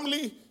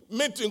family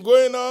meeting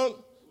going on.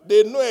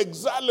 They know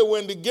exactly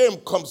when the game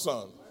comes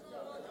on.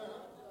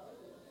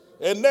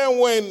 And then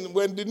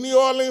when the New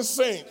Orleans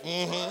Saints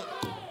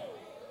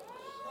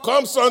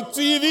comes on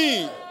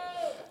TV,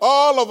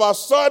 all of a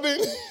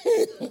sudden,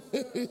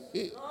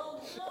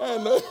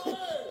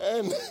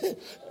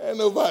 and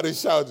nobody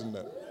shouting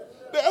them.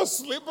 They'll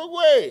slip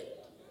away.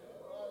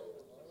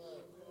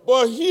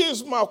 But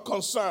here's my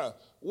concern.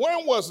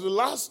 When was the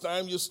last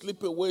time you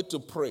slip away to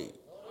pray?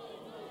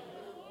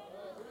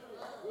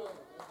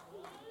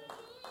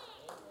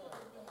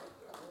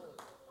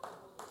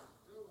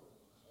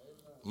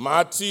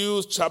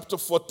 Matthew chapter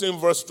 14,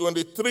 verse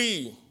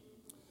 23.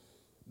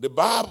 The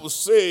Bible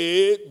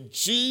said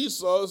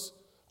Jesus,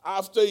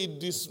 after he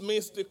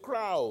dismissed the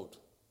crowd,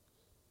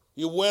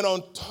 he went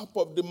on top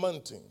of the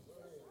mountain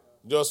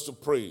just to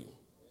pray.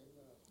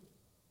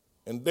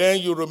 And then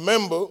you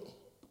remember,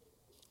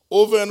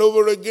 over and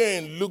over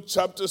again, Luke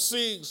chapter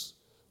 6,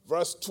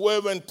 verse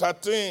 12 and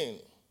 13.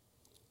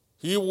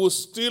 He was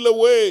still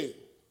away.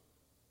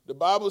 The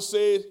Bible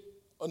says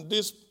on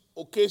this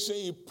occasion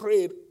he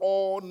prayed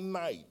all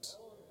night.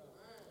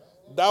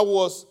 That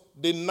was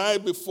the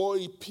night before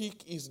he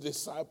picked his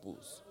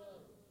disciples.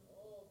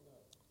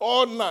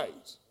 All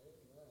night.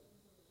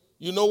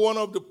 You know, one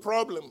of the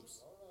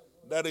problems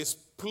that is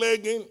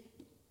plaguing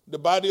the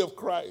body of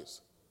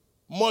Christ,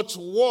 much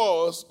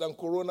worse than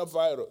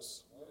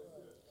coronavirus,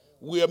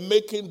 we are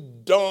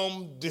making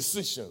dumb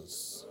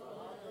decisions.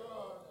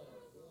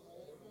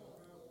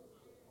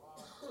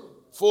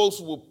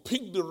 Folks will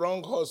pick the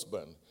wrong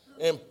husband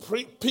and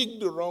pick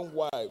the wrong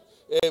wife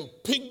and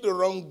pick the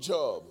wrong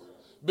job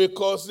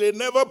because they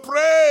never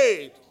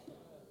prayed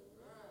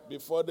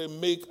before they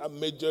make a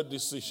major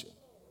decision.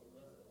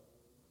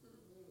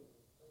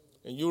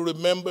 And you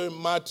remember in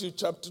Matthew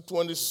chapter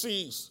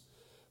 26,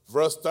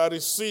 verse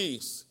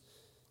 36,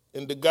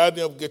 in the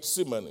Garden of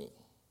Gethsemane,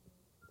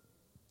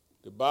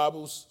 the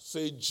Bible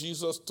says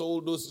Jesus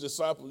told those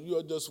disciples,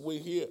 you just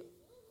wait here.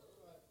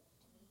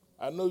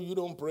 I know you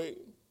don't pray.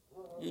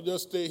 You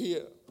just stay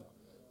here.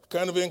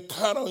 Can't even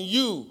count on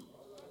you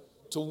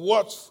to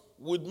watch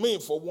with me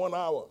for 1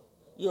 hour.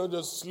 You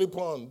just sleep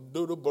on,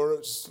 do the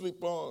bird,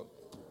 sleep on.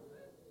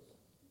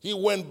 He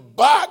went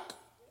back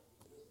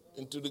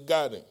into the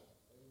garden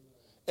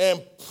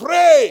and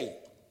prayed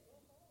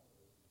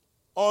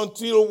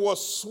until he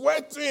was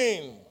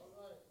sweating.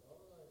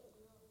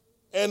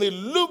 And it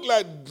looked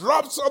like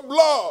drops of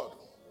blood.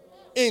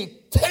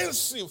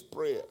 Intensive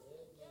prayer.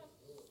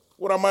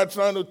 What am I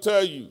trying to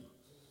tell you?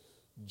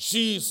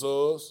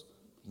 Jesus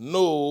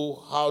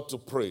knows how to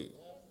pray.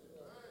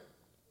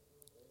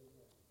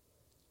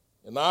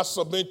 And I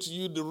submit to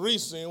you the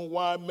reason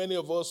why many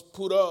of us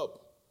put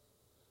up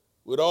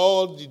with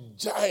all the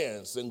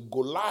giants and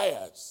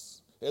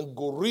Goliaths and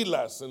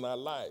gorillas in our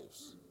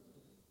lives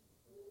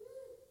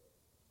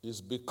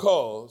is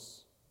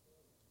because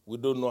we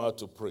don't know how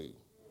to pray.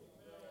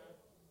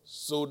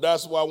 So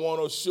that's why I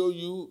want to show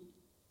you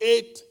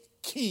 8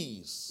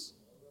 keys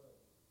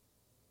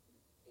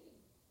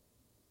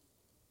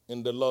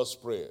in the Lord's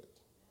Prayer.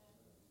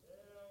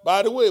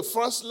 By the way,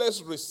 first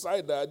let's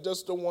recite that. I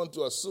just don't want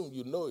to assume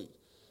you know it.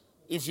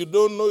 If you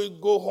don't know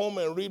it, go home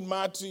and read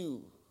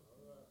Matthew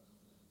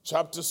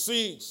chapter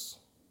 6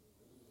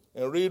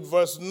 and read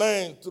verse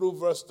 9 through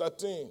verse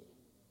 13.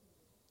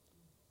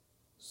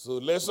 So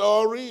let's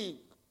all read.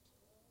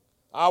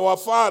 Our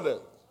Father,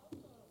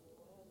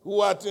 who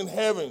art in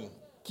heaven,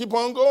 keep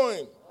on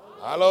going.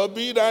 Hallowed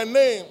be thy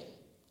name.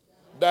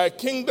 Thy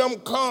kingdom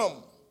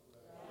come.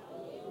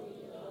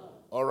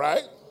 All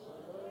right?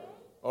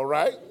 All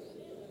right?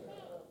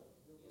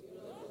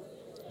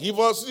 Give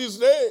us this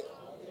day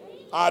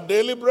our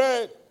daily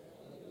bread.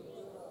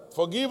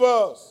 Forgive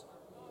us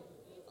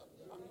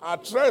our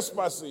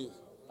trespasses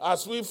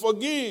as we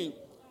forgive.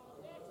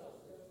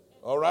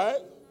 All right?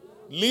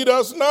 Lead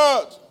us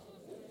not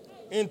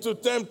into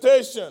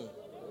temptation.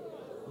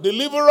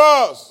 Deliver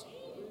us.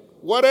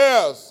 What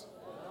else?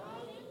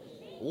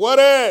 What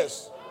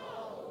else?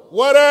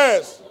 What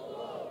else?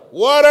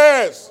 What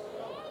else?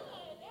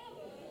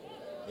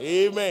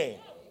 Amen.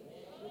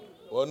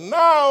 Well,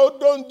 now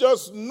don't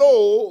just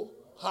know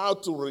how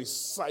to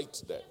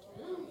recite that.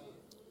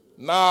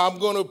 Now I'm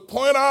going to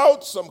point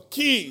out some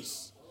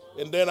keys,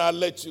 and then I'll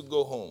let you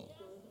go home.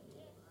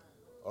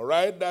 All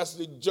right? That's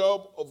the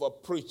job of a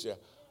preacher.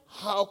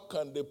 How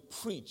can they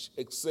preach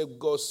except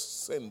God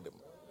send them?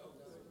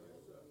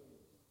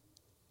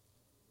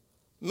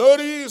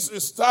 Notice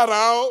it start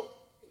out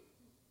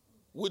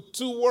with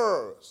two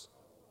words.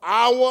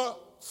 Our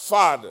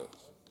Father.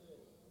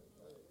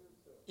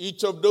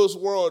 Each of those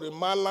words, in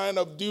my line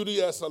of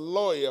duty as a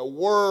lawyer,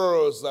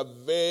 words are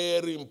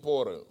very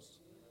important.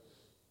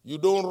 You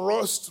don't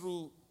rush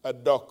through a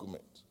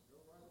document.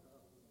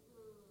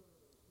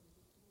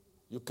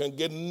 You can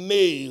get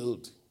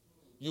nailed.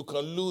 You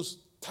can lose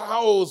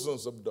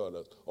thousands of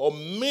dollars or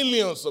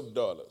millions of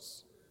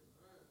dollars.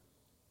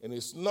 And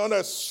it's not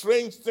a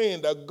strange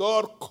thing that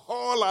God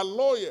called a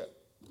lawyer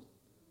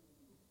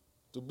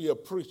to be a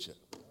preacher,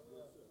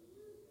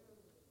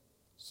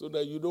 so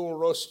that you don't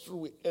rush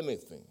through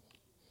anything.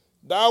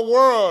 That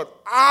word,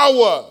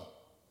 our,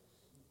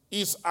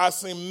 is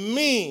as in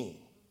me,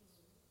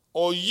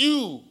 or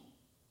you,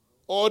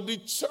 or the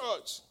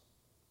church.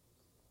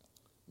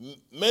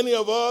 Many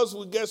of us,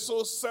 we get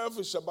so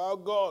selfish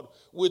about God.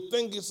 We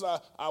think it's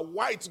a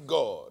white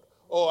God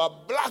or a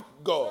black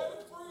God.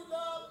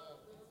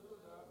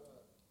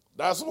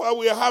 That's why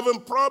we're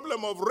having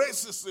problem of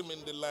racism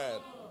in the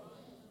land.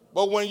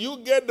 But when you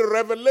get the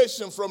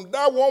revelation from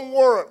that one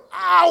word,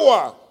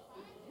 our,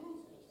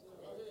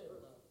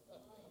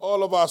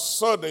 all of a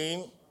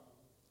sudden,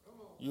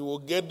 you will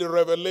get the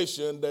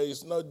revelation that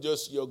it's not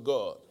just your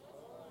God.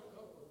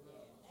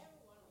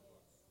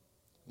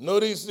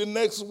 Notice the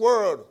next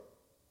word,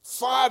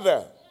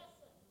 Father.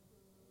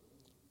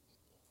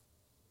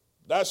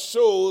 That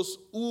shows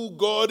who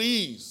God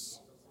is.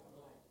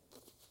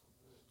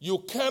 You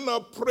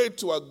cannot pray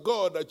to a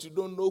God that you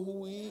don't know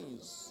who He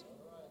is.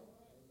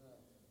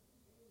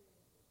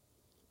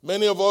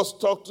 Many of us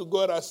talk to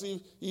God as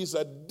if He's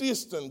a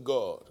distant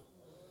God.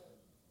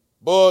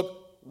 But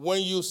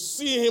when you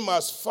see Him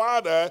as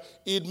Father,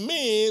 it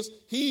means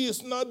He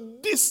is not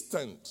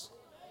distant.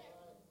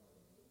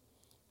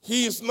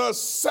 He is not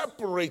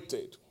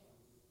separated.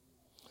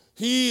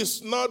 He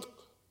is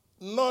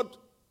not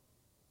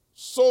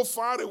so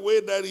far away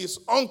that He's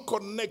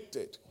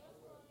unconnected.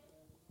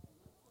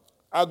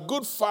 A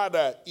good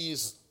father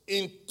is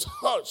in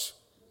touch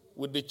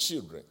with the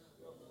children.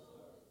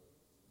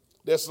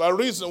 There's a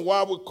reason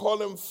why we call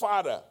Him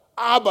Father,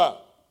 Abba.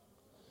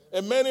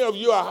 And many of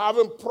you are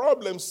having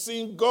problems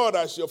seeing God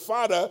as your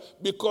Father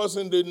because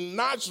in the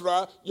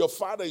natural, your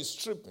father is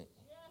tripping.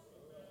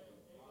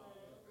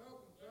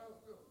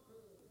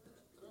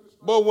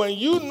 But when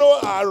you know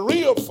a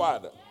real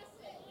father,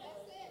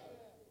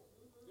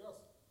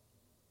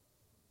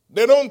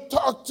 they don't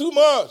talk too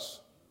much,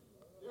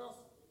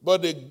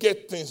 but they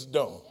get things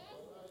done.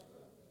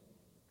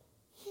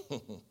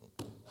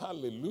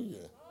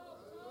 Hallelujah.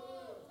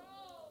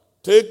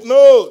 Take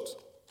note.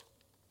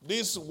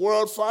 This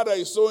word Father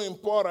is so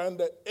important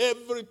that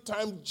every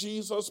time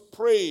Jesus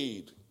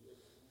prayed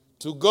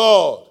to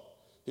God,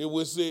 He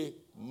would say,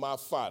 my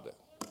Father.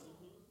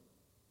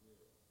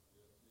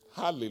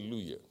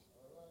 Hallelujah.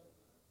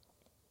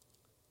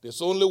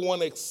 There's only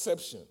one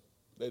exception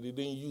that He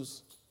didn't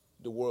use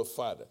the word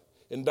Father.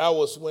 And that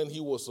was when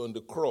He was on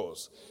the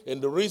cross.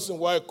 And the reason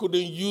why He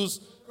couldn't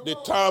use the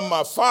term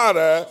my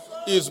Father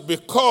is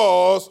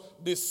because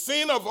the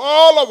sin of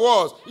all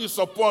of us is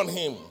upon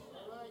Him.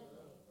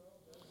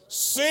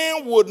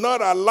 Sin would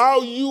not allow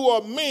you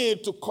or me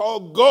to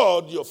call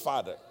God your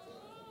Father.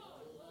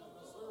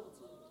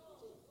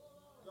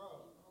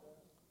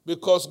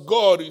 Because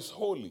God is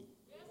holy.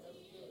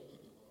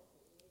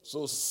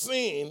 So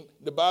sin,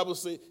 the Bible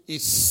says, it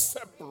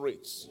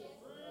separates.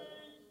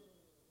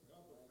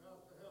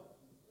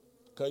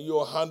 Can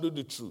you handle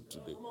the truth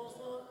today?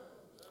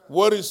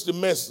 What is the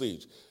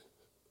message?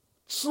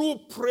 True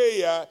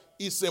prayer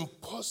is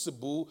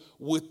impossible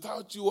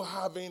without you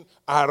having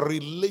a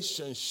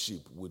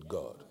relationship with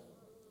God.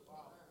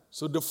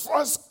 So the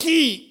first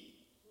key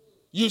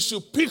you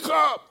should pick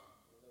up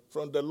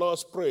from the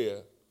Lord's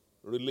Prayer,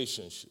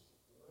 relationship.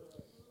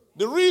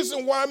 The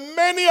reason why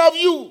many of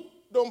you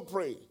don't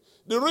pray,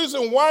 the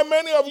reason why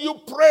many of you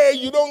pray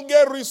you don't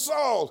get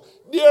results,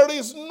 there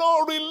is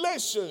no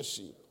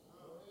relationship.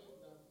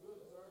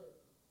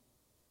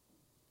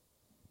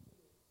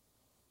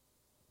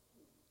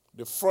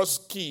 The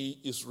first key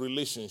is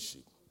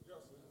relationship.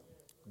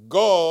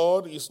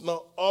 God is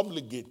not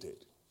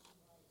obligated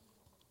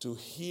to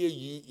hear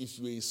you if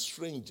you're a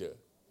stranger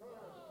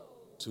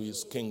to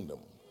his kingdom.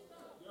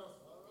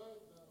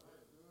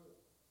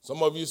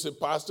 Some of you say,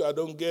 Pastor, I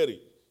don't get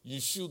it. You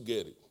should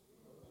get it.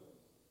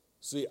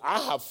 See, I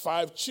have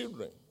 5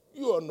 children.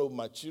 You all know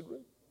my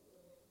children.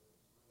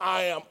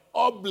 I am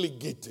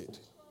obligated.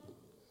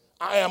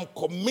 I am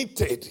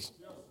committed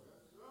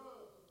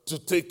to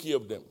take care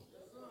of them.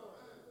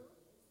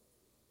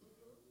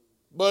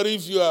 But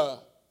if you are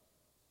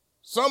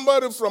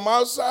somebody from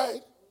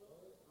outside,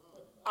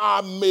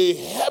 I may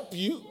help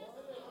you,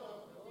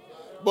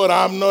 but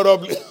I'm not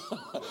obligated.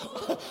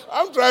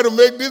 I'm trying to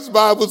make this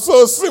Bible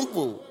so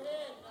simple.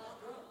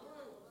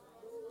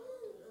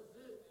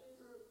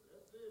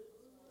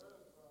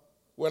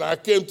 When I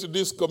came to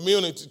this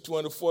community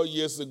 24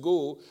 years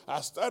ago, I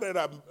started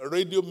a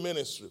radio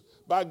ministry.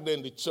 Back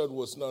then, the church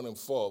was not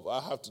involved. I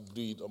had to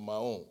do it on my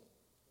own.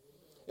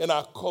 And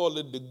I called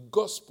it the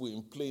gospel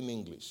in plain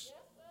English.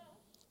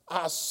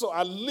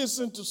 I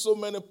listened to so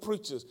many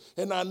preachers,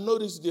 and I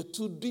noticed they're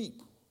too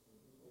deep.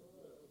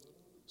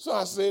 So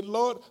I said,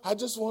 Lord, I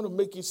just want to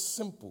make it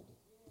simple.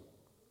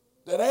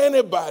 That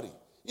anybody,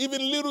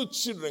 even little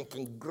children,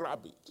 can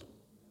grab it.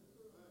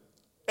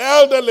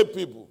 Elderly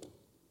people,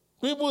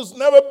 people who's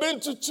never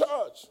been to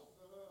church.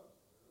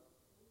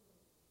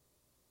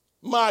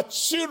 My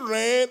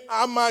children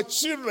are my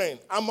children.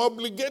 I'm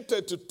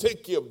obligated to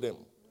take care of them.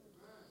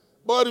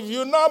 But if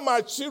you're not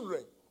my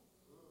children,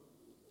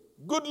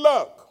 good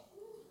luck.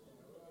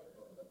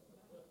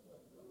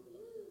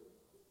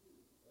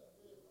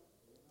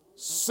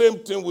 Same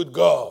thing with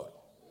God.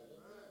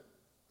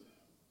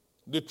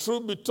 The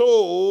truth be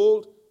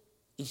told,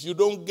 if you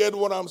don't get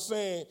what I'm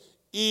saying,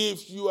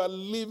 if you are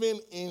living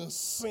in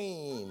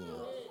sin,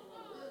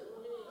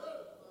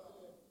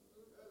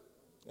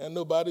 and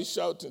nobody's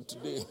shouting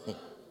today.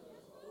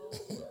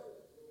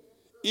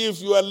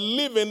 If you are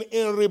living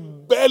in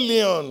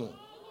rebellion,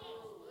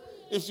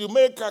 if you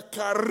make a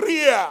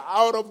career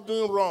out of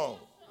doing wrong,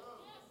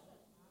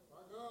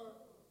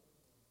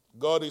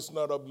 God is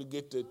not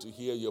obligated to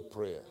hear your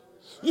prayer.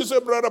 You say,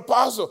 Brother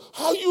Pastor,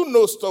 how you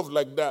know stuff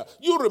like that?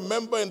 You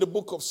remember in the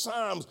book of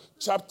Psalms,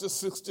 chapter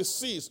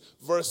 66,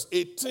 verse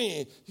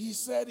 18, he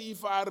said,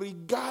 if I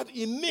regard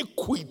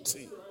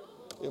iniquity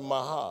in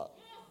my heart,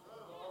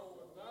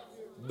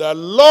 the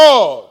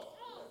Lord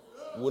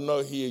will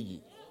not hear you.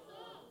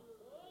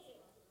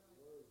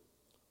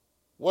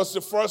 What's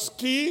the first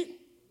key?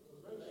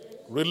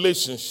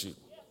 Relationship.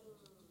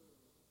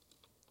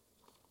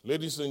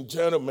 Ladies and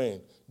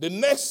gentlemen, the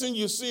next thing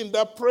you see in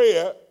that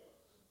prayer,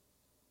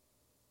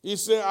 he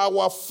said,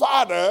 our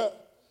Father,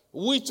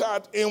 which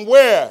art in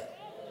where?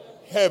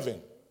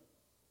 Heaven.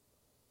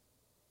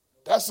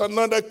 That's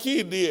another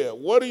key there.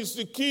 What is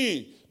the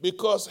key?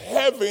 Because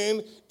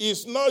heaven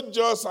is not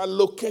just a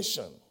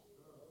location.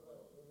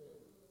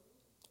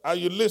 Are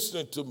you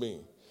listening to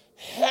me?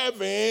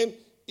 Heaven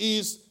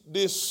is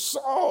the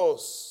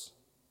source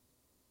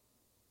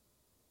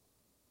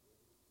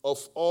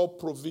of all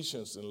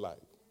provisions in life.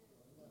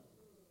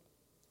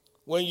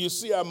 When you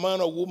see a man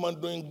or woman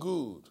doing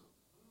good,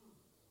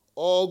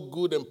 all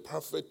good and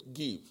perfect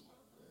gift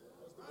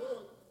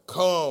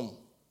come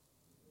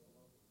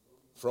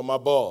from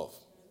above.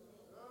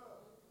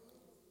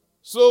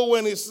 So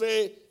when he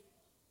say,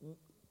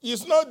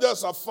 he's not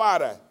just a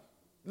father.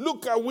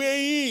 Look at where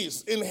he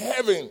is in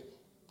heaven.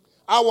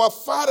 Our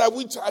Father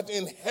which art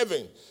in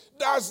heaven.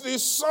 That's the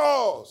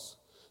source.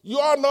 You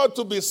are not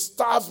to be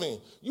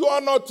starving. You are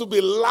not to be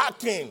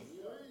lacking.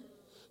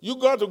 You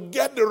got to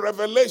get the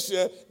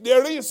revelation.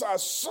 There is a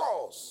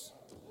source.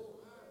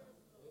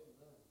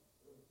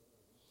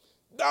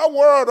 That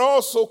word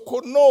also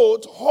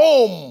connotes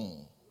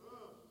home.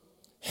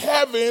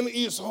 Heaven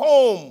is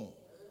home.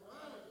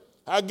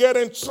 I get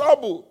in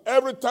trouble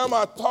every time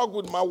I talk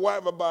with my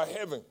wife about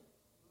heaven.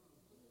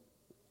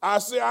 I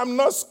say, I'm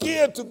not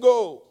scared to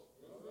go.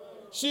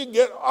 She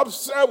get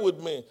upset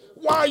with me.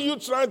 Why are you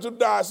trying to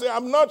die? I say,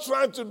 I'm not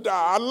trying to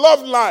die. I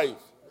love life.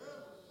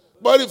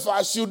 But if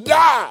I should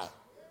die,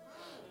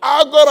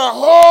 I got a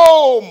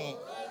home.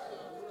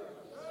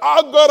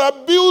 I got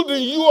a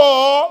building, you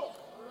all.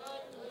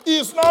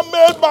 It's not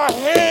made by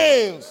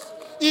hands.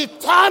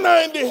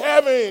 Eternal in the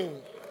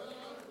heaven.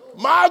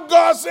 My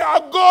God said, I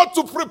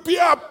go to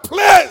prepare a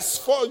place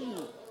for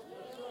you.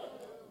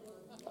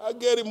 I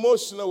get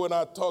emotional when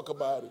I talk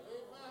about it.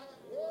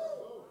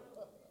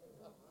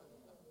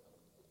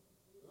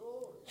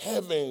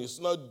 Heaven is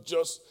not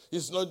just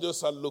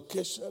a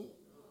location.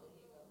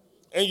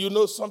 And you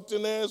know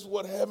something else?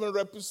 What heaven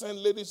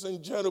represents, ladies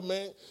and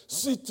gentlemen?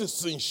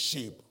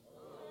 Citizenship.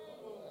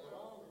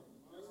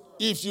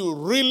 if you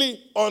really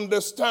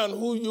understand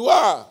who you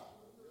are.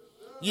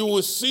 You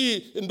will see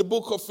in the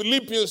book of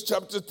Philippians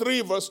chapter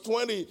 3 verse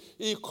 20,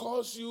 he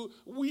calls you,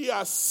 we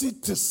are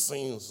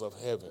citizens of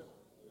heaven.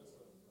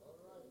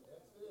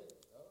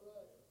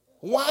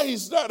 Why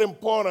is that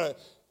important?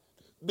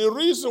 The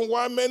reason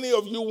why many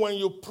of you, when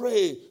you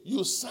pray,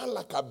 you sound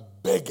like a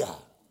beggar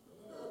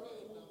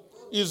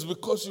is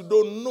because you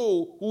don't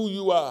know who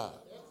you are.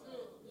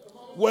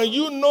 When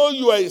you know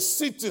you are a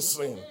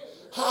citizen,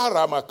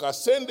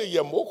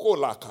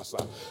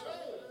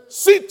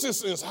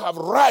 citizens have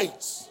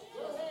rights.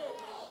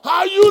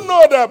 How you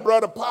know that,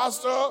 brother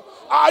pastor?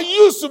 I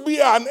used to be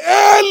an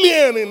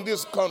alien in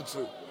this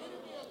country.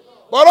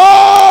 But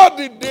all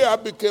the day I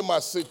became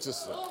a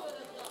citizen.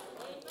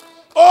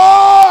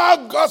 Oh,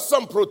 I got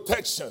some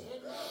protection.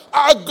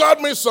 I got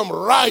me some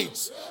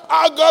rights.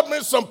 I got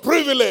me some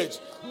privilege.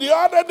 The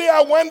other day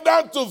I went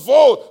down to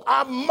vote.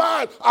 I'm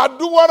mad. I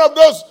do one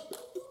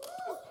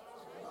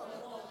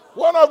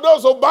of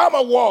those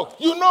Obama walks.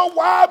 You know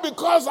why?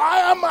 Because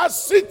I am a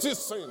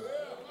citizen.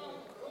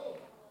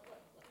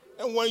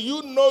 And when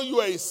you know you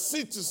are a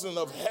citizen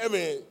of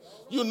heaven,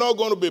 you're not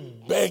going to be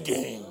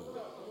begging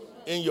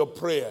in your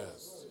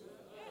prayers.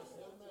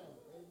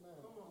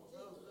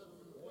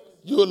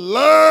 You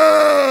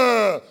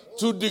learn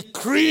to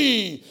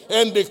decree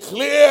and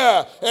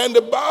declare. And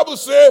the Bible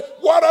says,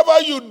 whatever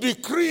you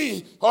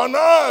decree on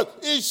earth,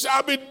 it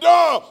shall be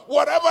done.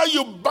 Whatever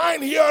you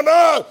bind here on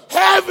earth,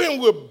 heaven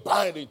will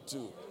bind it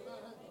too.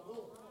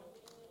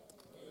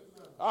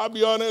 I'll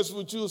be honest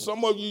with you.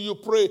 Some of you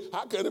pray,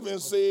 I can't even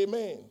say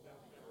amen.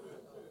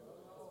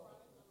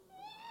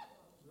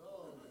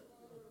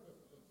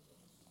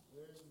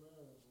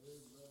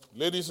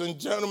 Ladies and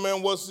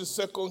gentlemen, what's the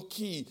second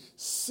key?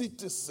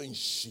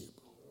 Citizenship.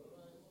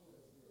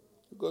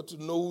 You got to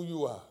know who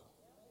you are.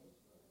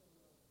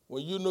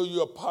 When you know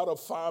you're part of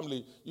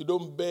family, you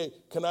don't beg,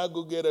 can I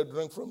go get a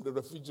drink from the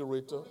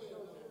refrigerator?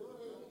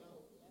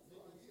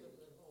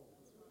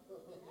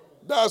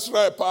 That's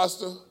right,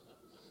 Pastor.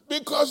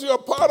 Because you're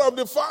part of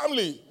the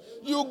family.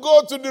 You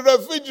go to the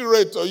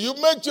refrigerator. You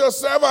make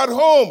yourself at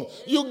home.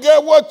 You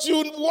get what you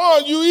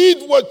want. You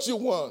eat what you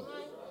want.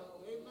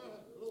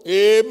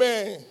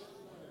 Amen.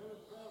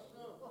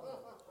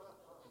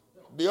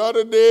 The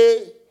other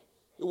day,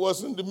 it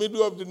was in the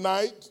middle of the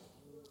night.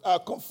 I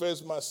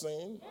confessed my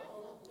sin.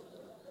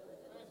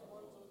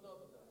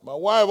 My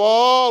wife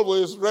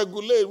always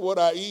regulates what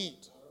I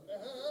eat.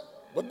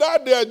 But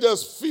that day, I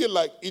just feel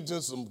like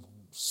eating some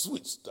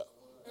sweet stuff.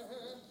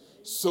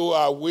 So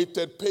I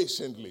waited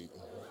patiently.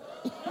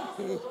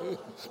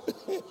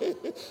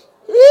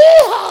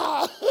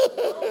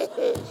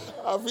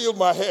 I feel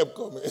my help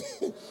coming.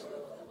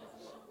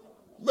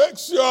 Make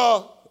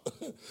sure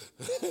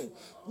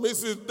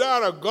Mrs.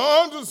 Dara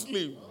gone to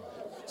sleep,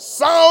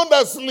 sound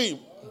asleep,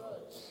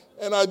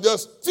 and I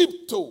just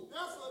tiptoe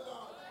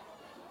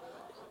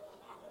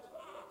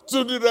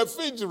to the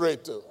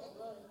refrigerator.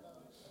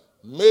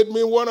 Made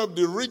me one of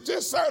the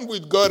richest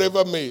sandwiches God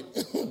ever made.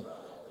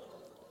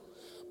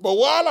 But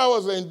while I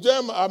was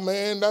enjoying,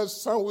 that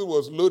sandwich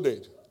was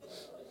loaded.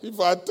 If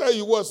I tell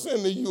you what's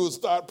in it, you will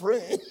start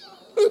praying.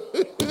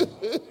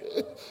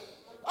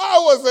 I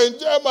was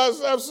enjoying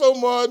myself so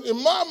much. In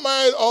my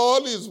mind,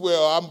 all is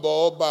well. I'm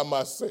all by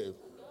myself.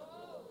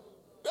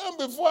 Then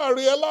before I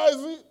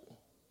realized it,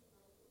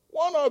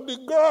 one of the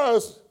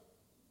girls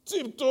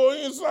tiptoed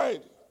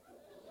inside.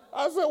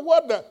 I said,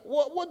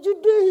 what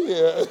you do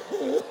here?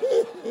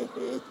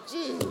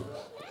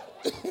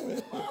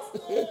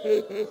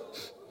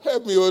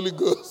 Help me, Holy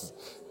Ghost.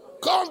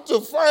 Come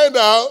to find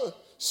out,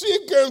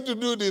 she came to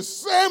do the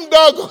same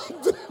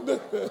doggone thing.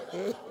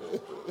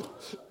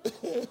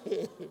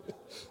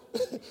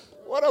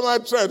 What am I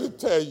trying to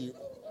tell you?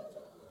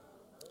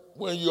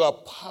 When you are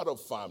part of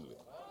family,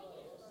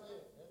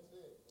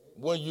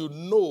 when you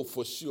know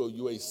for sure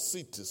you are a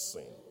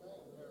citizen,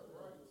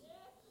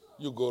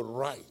 you got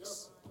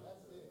rights.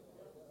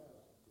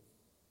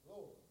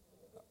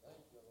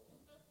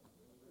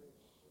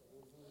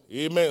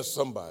 Amen,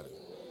 somebody.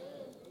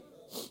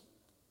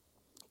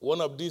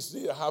 One of these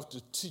days I have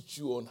to teach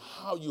you on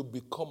how you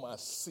become a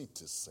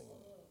citizen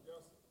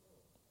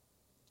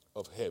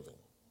of heaven.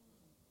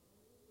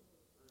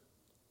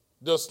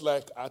 Just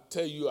like I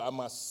tell you,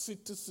 I'm a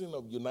citizen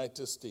of the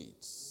United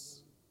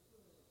States.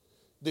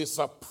 There's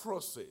a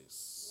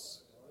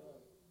process.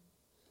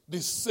 The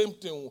same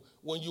thing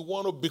when you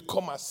want to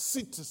become a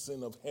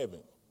citizen of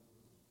heaven.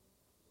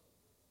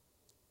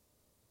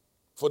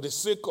 For the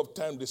sake of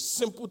time, the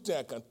simple thing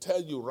I can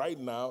tell you right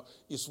now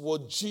is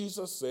what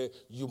Jesus said,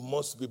 you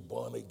must be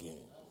born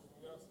again.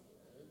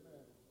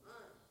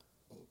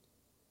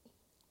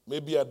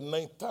 Maybe at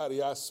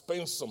 9:30, I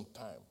spend some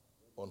time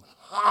on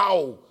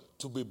how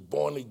to be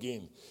born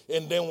again.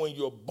 And then when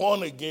you're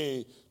born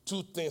again,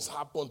 two things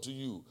happen to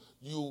you.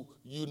 You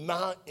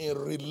now in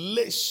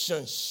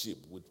relationship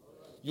with,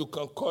 you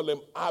can call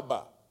him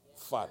Abba,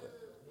 Father.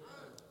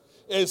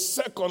 And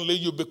secondly,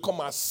 you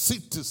become a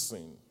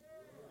citizen.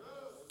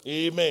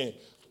 Amen.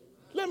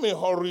 Let me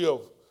hurry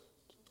up.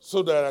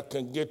 so that I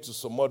can get to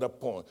some other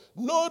point.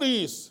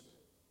 Notice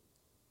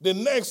the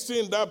next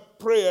thing that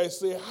prayer is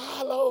say,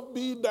 hallowed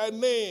be thy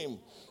name.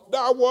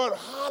 That word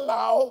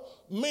hallow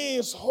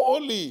means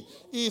holy.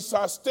 It's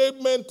a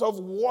statement of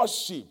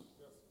worship.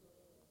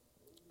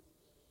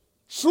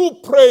 True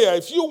prayer,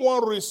 if you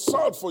want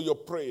result for your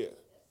prayer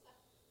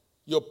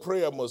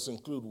must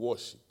include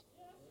worship.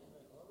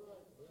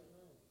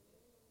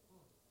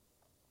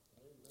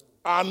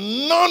 A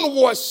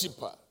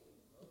non-worshiper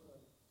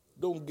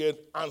don't get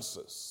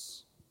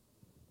answers.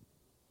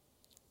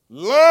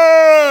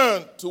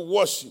 Learn to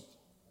worship.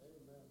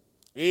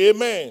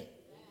 Amen.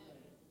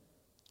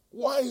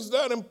 Why is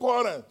that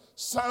important?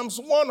 Psalms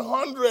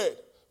 100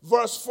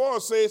 verse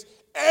 4 says,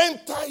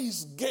 enter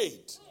his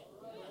gate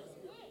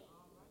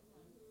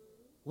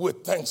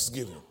with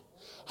thanksgiving.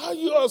 Are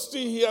you all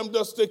still here? I'm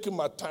just taking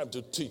my time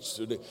to teach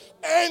today.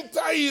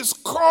 Enter his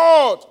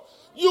court.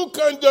 You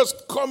can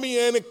just come in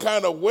any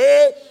kind of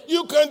way.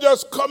 You can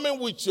just come in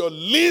with your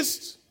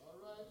list.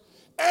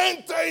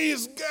 Enter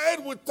his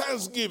gate with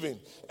thanksgiving.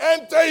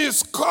 Enter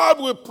his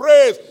court with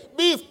praise.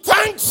 Be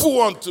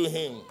thankful unto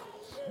him.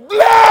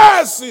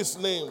 Bless his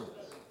name.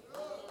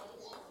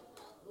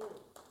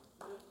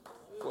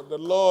 For the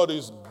Lord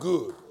is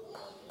good.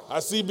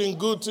 Has he been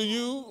good to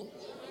you?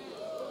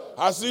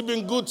 Has he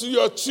been good to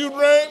your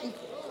children?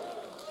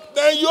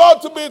 Then you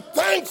ought to be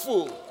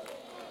thankful.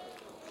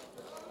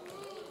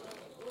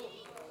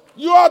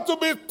 You ought to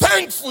be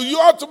thankful. You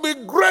ought to be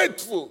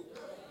grateful.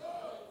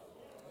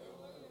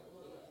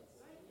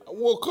 I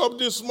woke up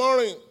this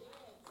morning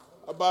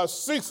about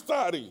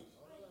 6:30.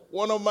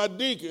 One of my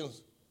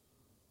deacons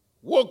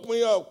woke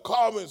me up,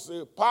 called me and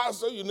said,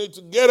 Pastor, you need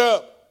to get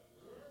up.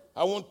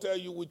 I won't tell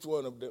you which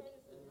one of them.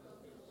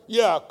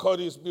 Yeah,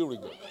 Curtis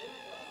Burrigan.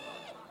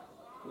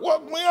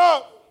 Woke me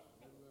up.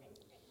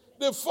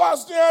 The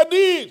first thing I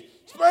did,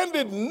 spend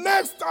the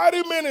next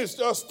 30 minutes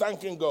just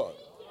thanking God.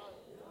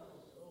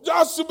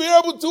 Just to be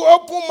able to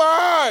open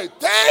my eyes.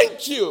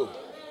 Thank you.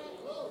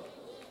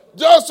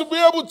 Just to be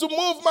able to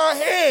move my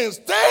hands.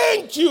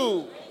 Thank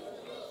you.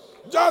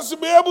 Just to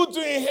be able to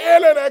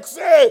inhale and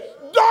exhale.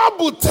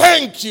 Double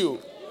thank you.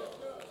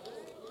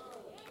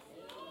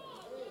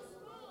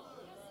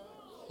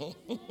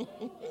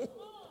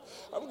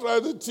 I'm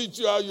trying to teach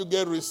you how you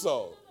get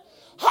resolved.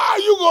 How are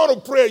you going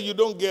to pray you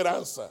don't get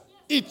answer?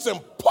 It's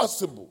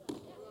impossible.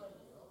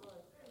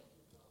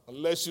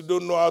 Unless you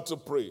don't know how to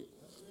pray.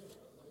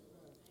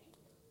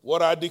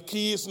 What are the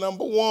keys?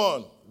 Number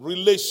 1,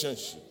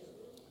 relationship.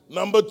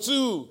 Number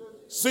 2,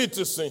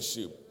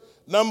 citizenship.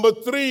 Number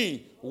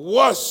 3,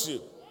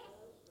 worship.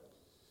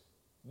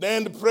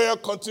 Then the prayer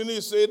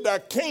continues to say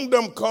that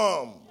kingdom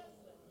come.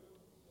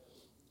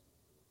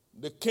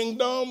 The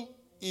kingdom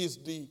is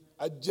the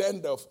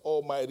agenda of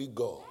Almighty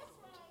God.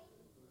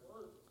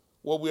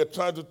 What we are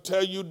trying to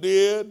tell you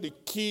there, the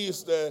key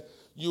is that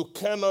you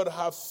cannot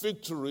have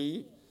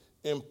victory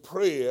in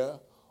prayer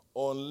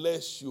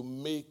unless you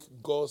make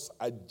God's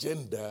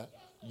agenda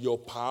your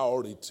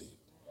priority.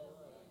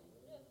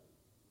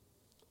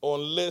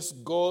 Unless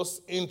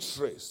God's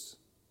interest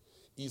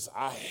is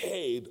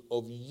ahead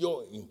of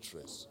your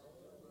interest,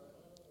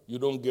 you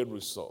don't get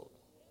result.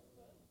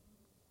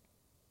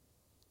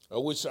 I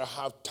wish I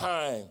have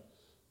time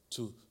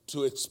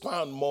to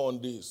expand more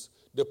on this.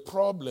 The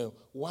problem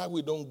why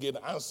we don't get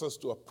answers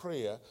to a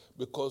prayer,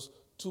 because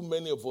too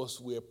many of us,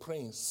 we are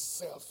praying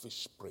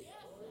selfish prayer.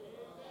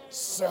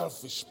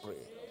 Selfish prayer.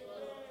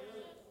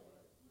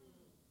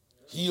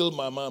 Heal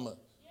my mama.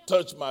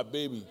 Touch my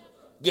baby.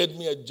 Get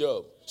me a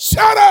job.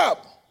 Shut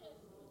up!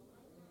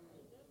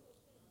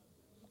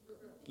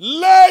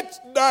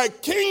 Let thy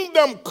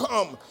kingdom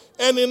come.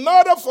 And in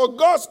order for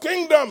God's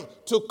kingdom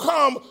to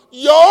come,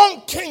 your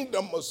own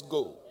kingdom must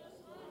go.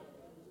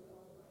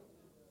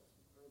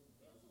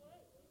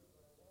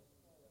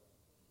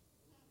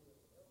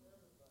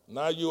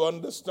 Now you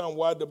understand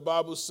why the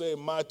Bible says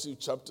in Matthew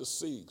chapter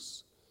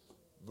 6,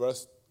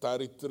 verse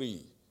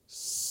 33,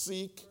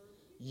 seek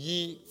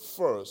ye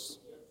first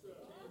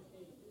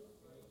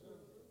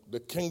the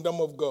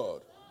kingdom of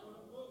God,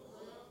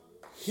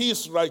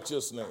 his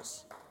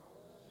righteousness,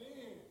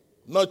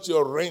 not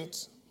your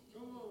rent,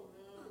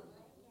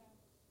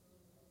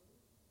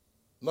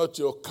 not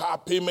your car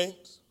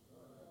payment,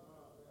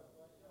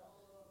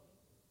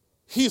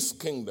 his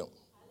kingdom,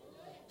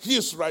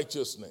 his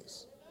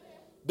righteousness.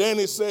 Then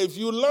he said, if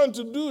you learn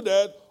to do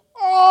that,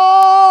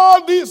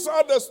 all these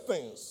other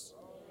things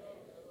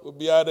will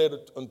be added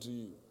unto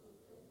you.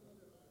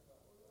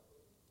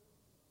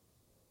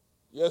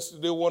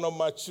 Yesterday, one of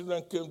my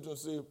children came to me and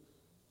said,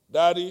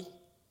 Daddy,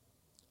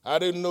 I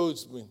didn't know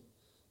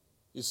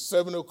it's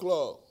 7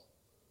 o'clock.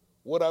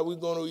 What are we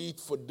going to eat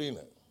for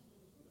dinner?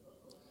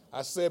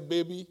 I said,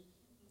 baby,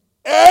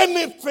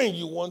 anything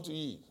you want to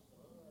eat,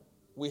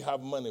 we have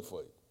money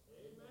for it.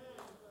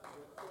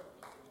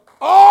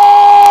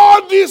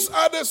 All this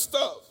other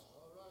stuff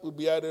will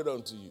be added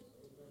unto you.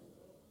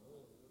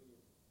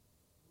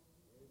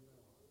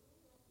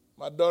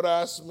 My daughter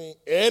asked me,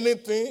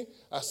 anything?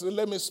 I said,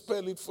 let me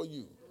spell it for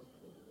you.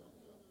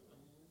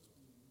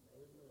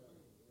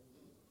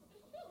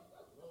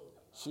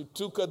 She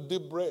took a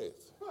deep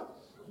breath.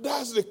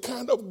 That's the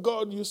kind of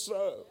God you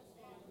serve.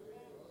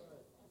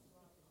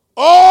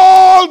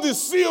 All the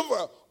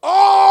silver,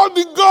 all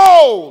the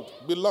gold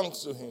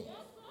belongs to him.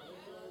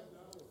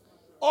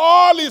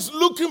 All is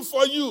looking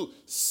for you.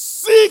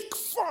 Seek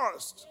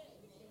first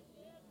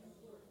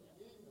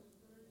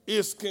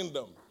his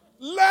kingdom.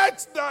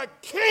 Let the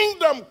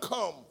kingdom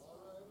come.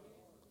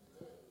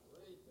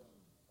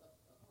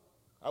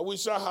 I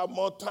wish I had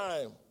more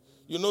time.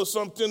 You know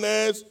something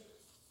else?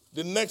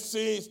 The next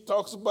thing it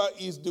talks about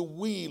is the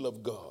will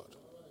of God.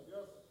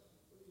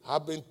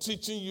 I've been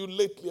teaching you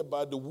lately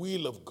about the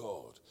will of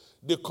God,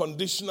 the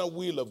conditional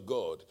will of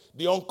God,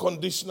 the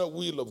unconditional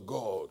will of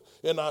God.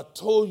 And I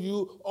told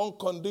you,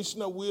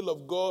 unconditional will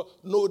of God,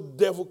 no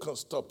devil can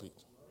stop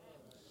it.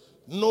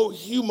 No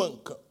human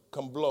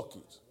can block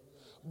it.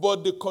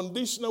 But the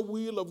conditional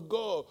will of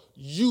God,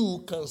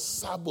 you can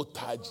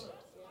sabotage it.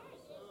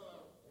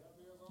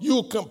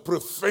 You can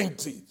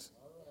prevent it.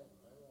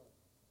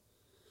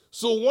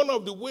 So one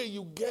of the ways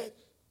you get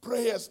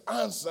prayers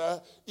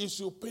answered is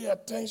you pay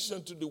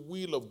attention to the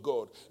will of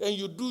God. And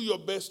you do your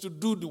best to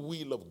do the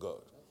will of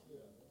God.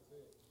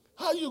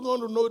 How are you going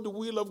to know the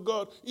will of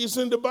God? It's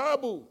in the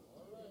Bible.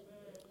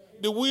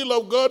 The will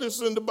of God is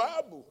in the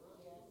Bible.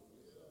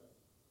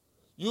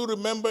 You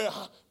remember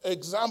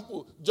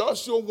example,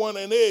 Joshua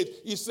 1:8,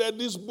 he said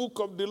this book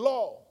of the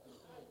law.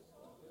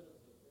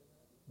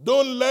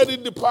 Don't let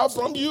it depart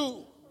from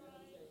you.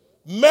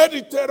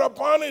 Meditate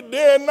upon it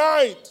day and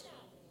night.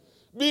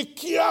 Be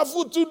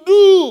careful to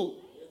do.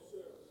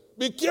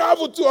 Be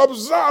careful to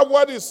observe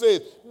what it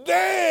says.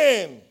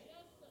 Then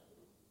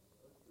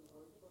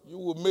you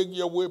will make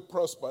your way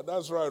prosper.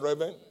 That's right,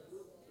 Reverend.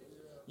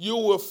 You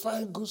will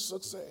find good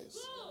success.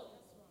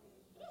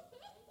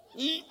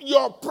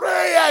 Your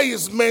prayer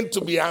is meant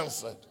to be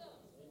answered.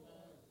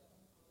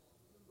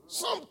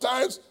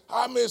 Sometimes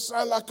I may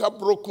sound like a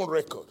broken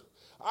record.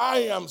 I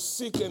am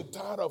sick and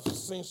tired of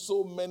seeing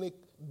so many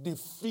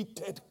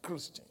defeated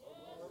Christians.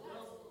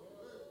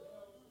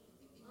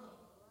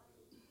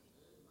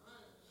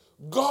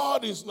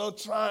 God is not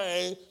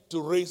trying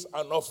to raise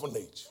an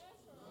orphanage.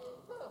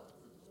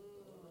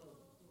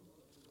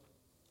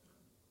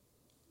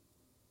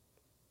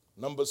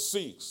 Number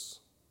 6,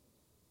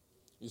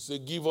 he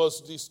said, give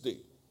us this day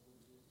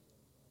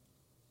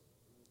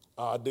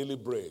our daily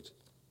bread.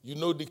 You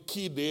know the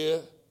key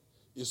there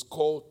is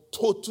called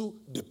total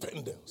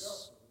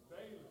dependence.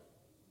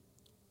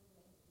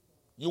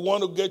 You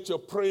want to get your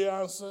prayer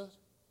answered?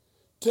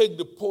 Take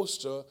the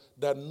posture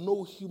that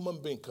no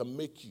human being can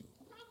make you.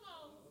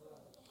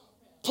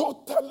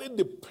 Totally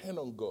depend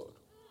on God.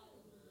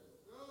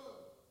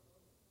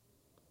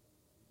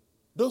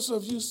 Those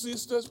of you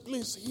sisters,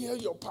 please hear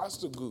your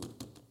pastor good.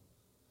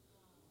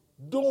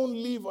 Don't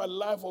live a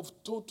life of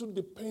total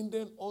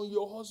dependence on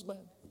your husband.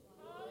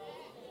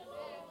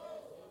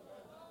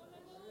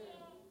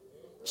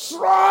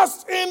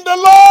 Trust in the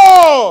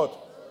Lord.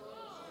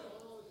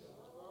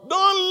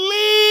 Don't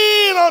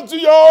lean onto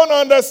your own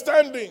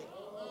understanding.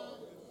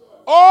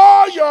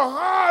 All your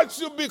heart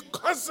should be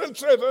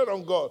concentrated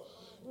on God.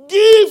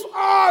 Give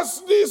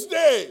us this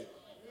day.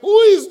 Who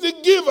is the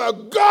giver?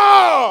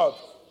 God.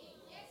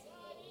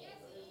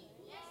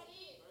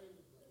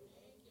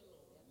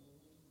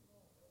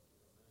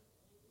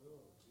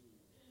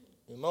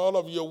 In all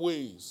of your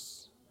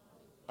ways,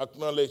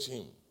 acknowledge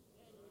him.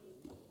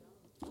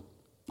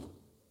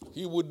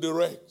 He will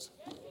direct.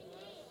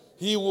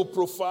 He will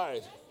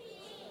provide.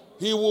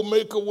 He will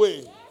make a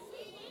way.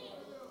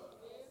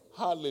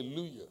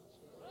 Hallelujah.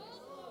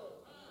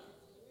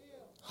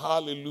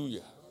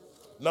 Hallelujah.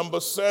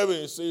 Number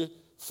 7, you say,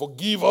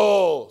 forgive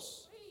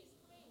us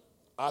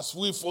as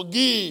we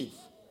forgive.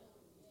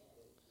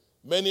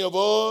 Many of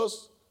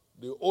us,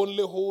 the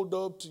only hold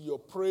up to your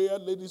prayer,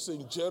 ladies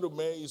and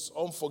gentlemen, is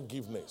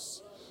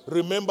unforgiveness.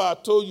 Remember, I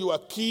told you a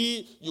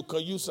key, you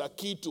can use a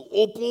key to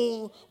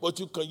open, but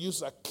you can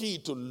use a key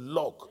to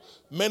lock.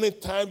 Many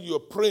times you are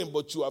praying,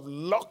 but you have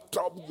locked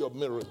up your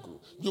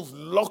miracle. You've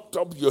locked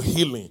up your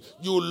healing.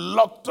 You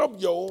locked up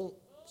your own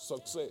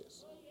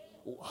success.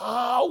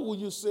 How will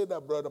you say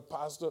that, brother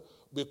pastor?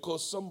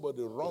 Because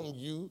somebody wronged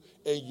you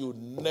and you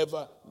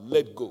never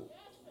let go.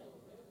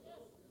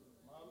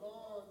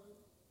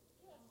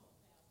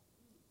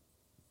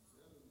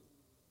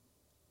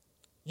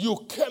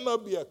 You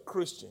cannot be a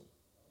Christian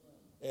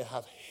and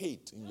have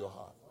hate in your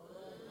heart.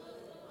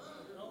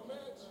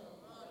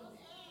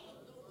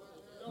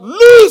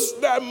 Lose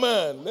that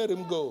man, let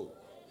him go.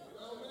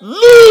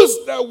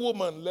 Lose that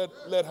woman,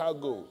 let her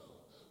go.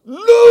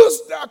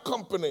 Lose that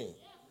company.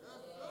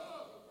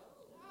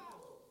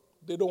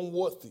 They don't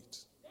worth it.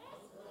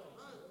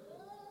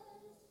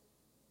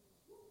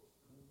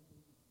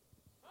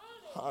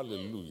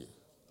 Hallelujah.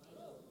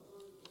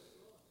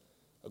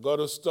 I got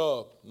to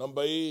stop.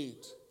 Number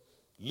 8,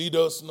 lead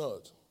us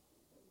not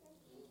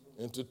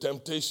into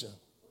temptation.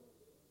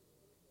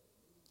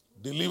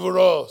 Deliver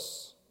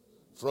us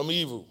from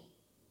evil.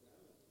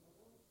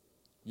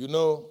 You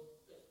know,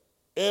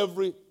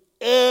 every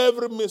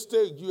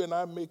mistake you and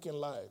I make in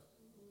life,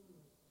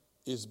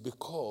 is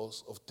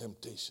because of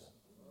temptation.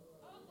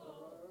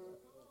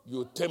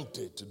 You're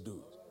tempted to do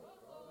it.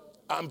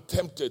 I'm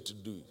tempted to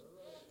do it.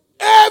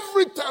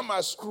 Every time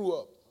I screw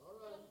up,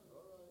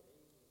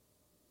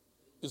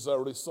 it's a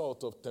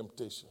result of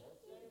temptation.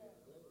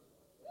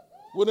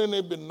 Wouldn't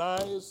it be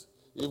nice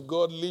if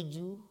God lead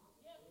you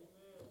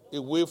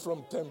away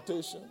from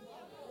temptation?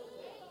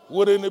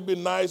 Wouldn't it be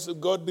nice if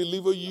God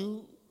deliver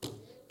you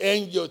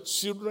and your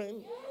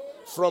children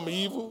from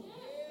evil?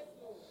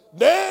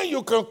 Then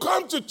you can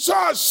come to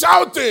church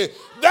shouting,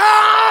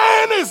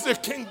 "Thine is the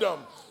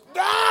kingdom,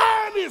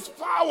 thine is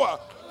power,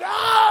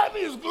 thine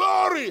is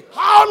glory."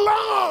 How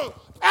long?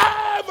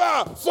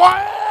 Ever,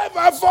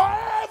 forever,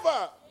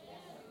 forever.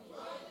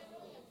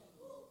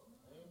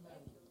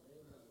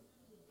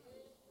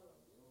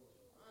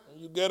 When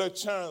you get a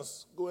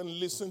chance, go and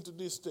listen to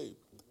this tape.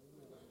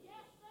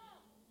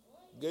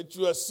 Get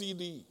you a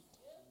CD.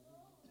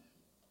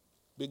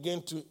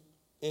 Begin to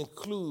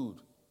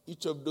include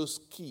each of those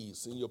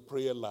keys in your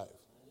prayer life.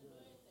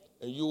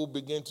 And you will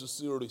begin to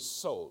see a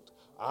result.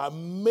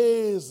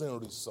 Amazing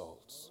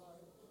results.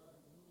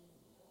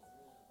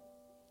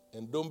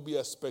 And don't be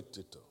a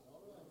spectator.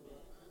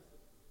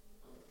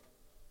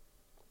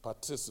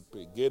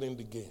 Participate. Get in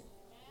the game.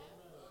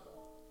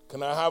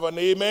 Can I have an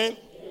amen?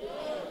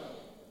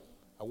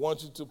 I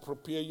want you to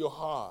prepare your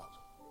heart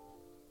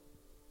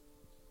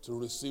to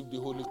receive the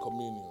Holy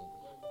Communion.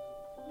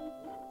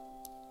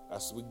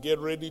 As we get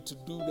ready to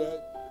do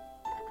that,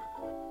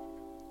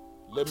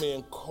 let me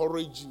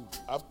encourage you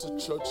after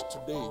church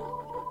today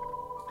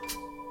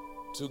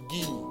to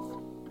give.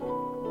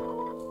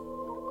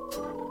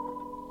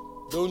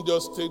 Don't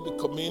just take the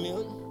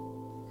communion.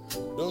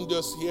 Don't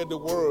just hear the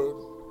word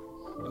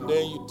and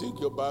then you take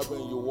your Bible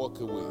and you walk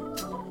away.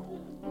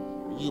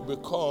 You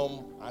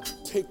become a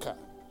taker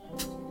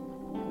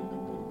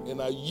and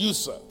a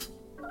user.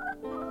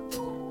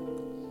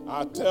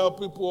 I tell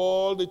people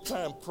all the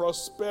time,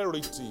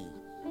 prosperity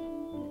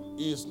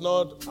is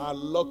not a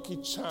lucky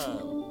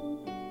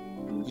charm.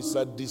 It's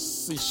a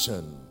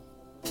decision.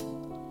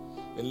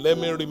 And let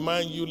me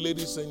remind you,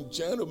 ladies and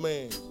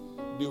gentlemen,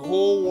 the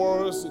whole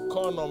world's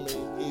economy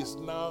is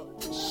now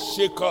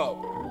shake up.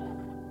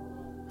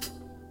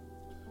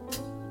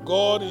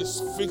 God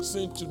is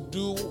fixing to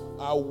do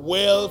a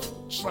wealth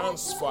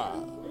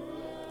transfer.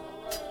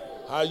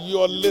 Are you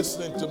all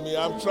listening to me?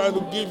 I'm trying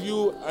to give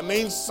you an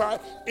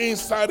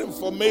inside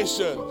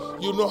information.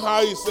 You know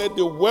how he said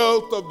the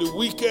wealth of the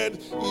wicked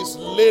is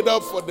laid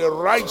up for the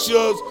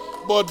righteous,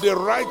 but the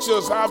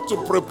righteous have to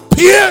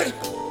prepare.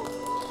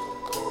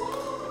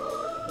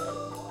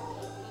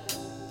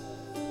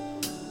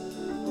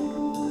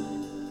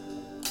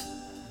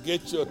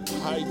 Get your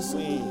tithes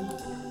in.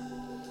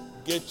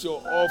 Get your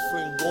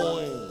offering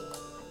going.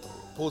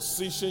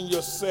 Position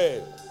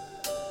yourself.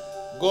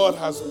 God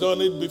has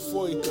done it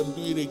before, he can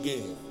do it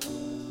again.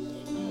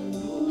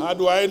 How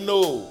do I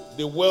know?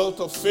 The wealth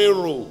of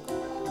Pharaoh,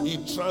 he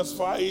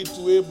transferred it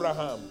to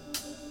Abraham.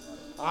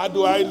 How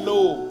do I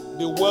know?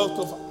 The wealth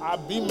of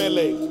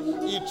Abimelech,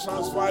 he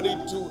transferred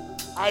it to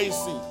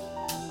Isaac.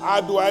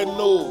 How do I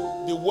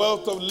know? The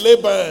wealth of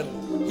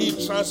Laban, he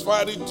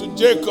transferred it to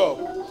Jacob.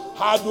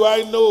 How do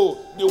I know?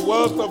 The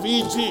wealth of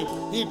Egypt,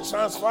 he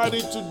transferred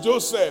it to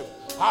Joseph.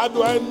 How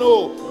do I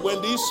know?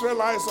 When the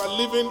Israelites are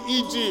leaving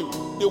Egypt,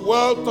 the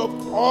wealth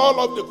of all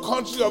of the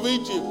country of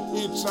Egypt,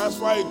 he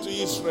transferred it to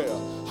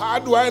Israel. How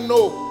do I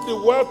know? The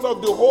wealth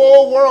of the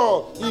whole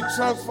world, he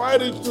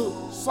transferred it to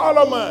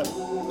Solomon.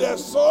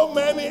 There's so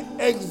many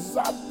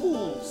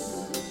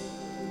examples.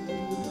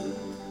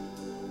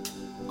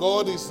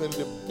 God is in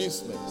the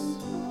business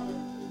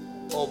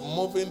of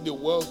moving the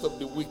wealth of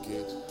the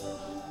wicked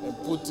and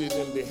put it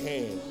in the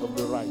hand of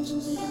the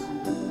righteous.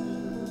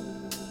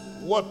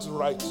 What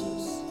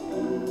righteous?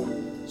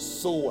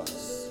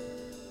 Sowers,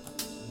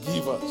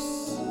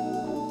 givers.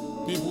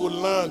 People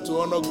learn to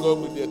honor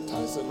God with their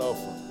tithes and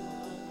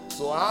offering.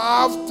 So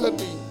after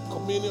the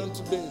communion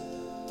today,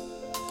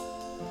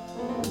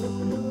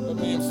 let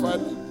me invite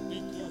the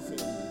deacons and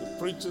the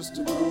preachers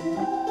to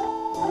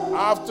come.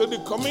 After the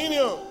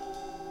communion,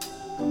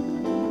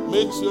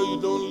 make sure you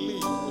don't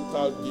leave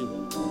without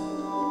giving.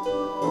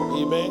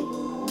 Amen.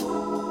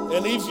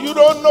 And if you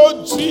don't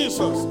know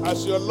Jesus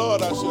as your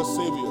Lord, as your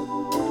Savior,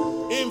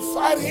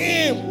 invite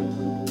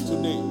him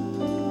today.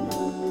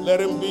 Let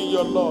him be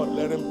your Lord.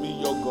 Let him be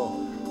your God.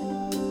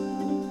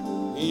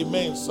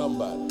 Amen,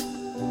 somebody.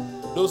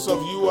 Those of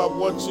you who are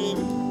watching,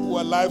 who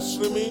are live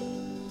streaming,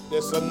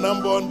 there's a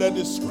number under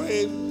the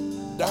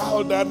screen.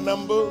 Dial that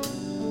number.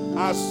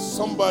 Ask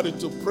somebody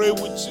to pray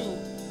with you.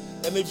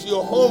 And if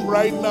you're home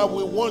right now,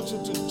 we want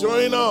you to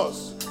join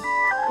us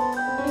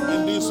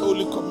in this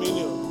Holy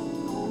Communion.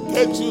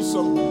 Get you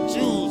some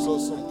juice or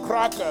some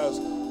crackers.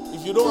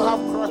 If you don't have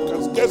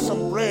crackers, get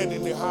some bread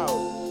in the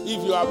house.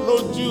 If you have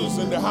no juice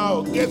in the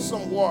house, get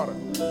some water.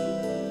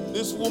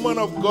 This woman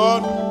of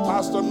God,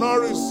 Pastor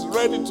Norris, is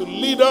ready to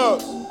lead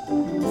us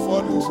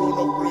before the throne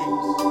of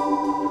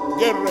grace.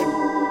 Get ready.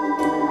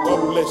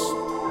 God bless you.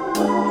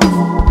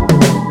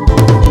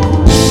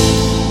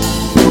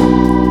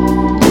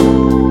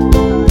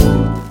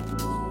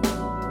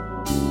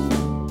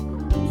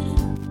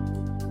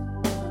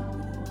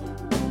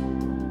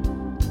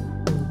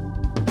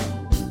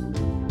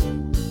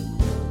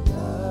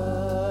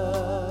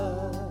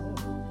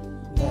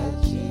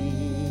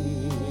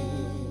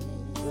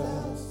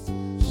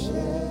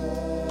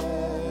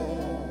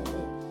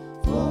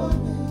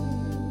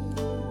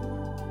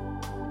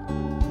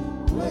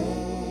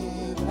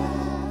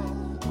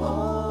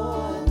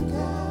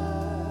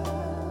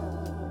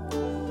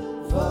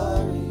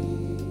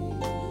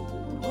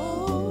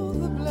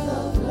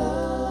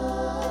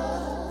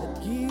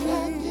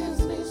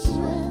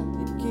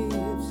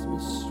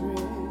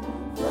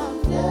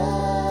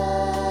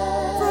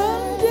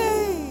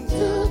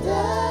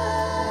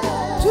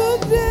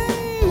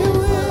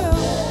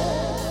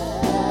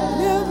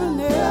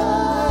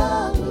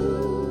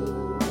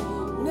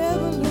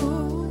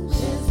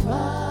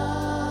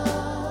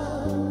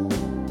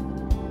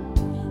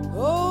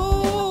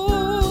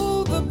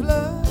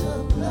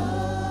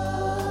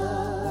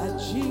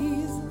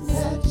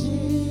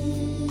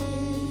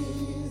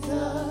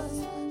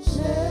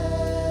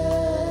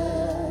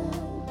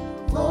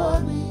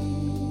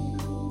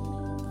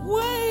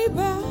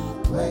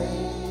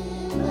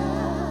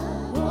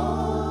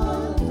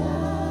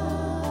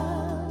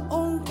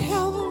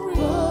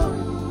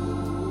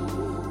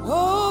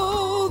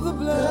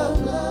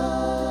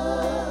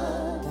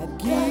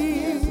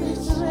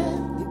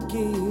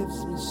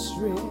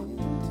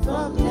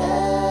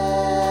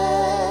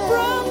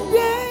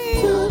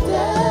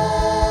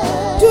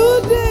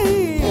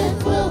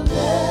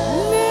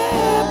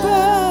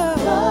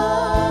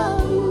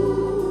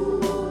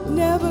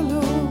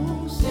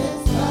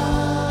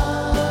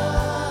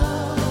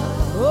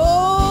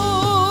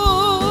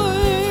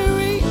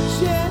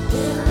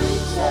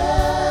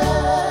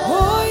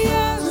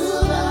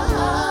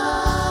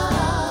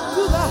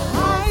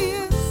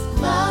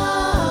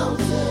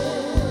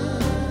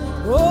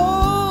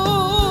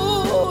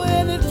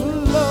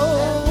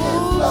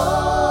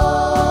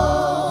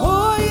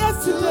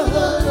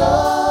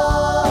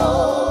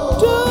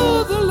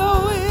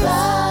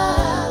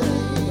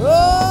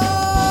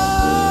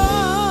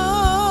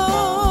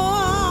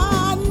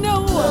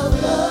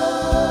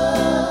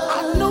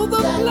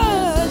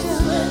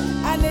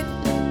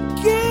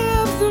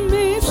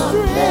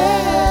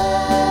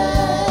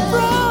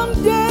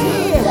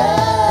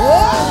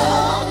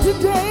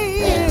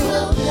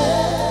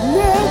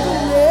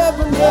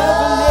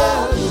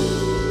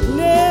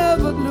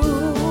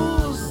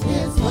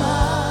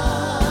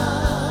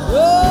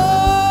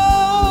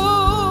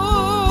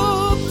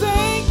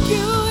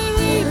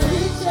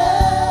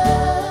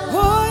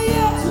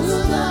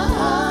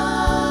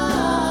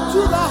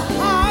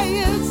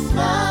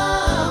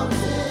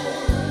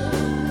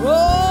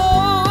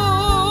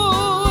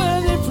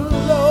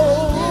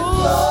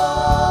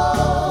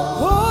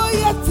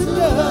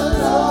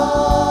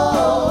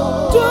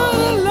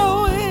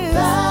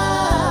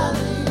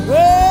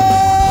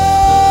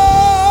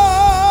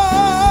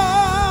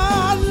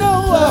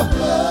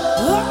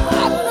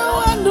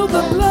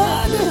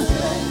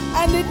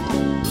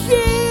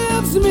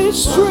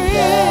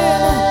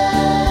 strength.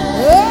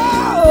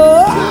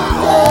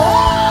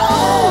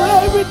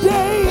 Every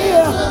day.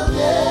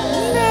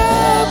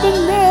 Never,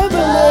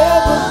 never,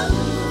 never,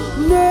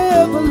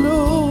 never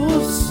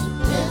lose.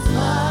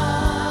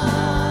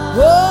 Oh,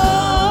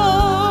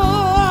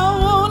 I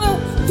want to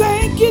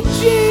thank you,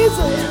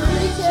 Jesus.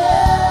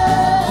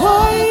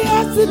 Oh,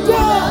 yes, it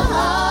does.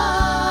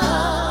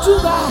 To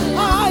the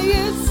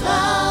highest.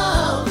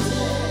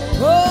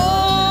 Oh,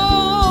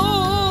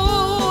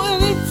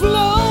 and it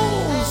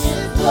flows.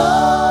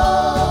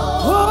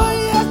 Oh,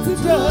 yes, it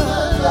does.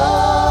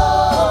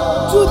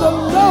 To the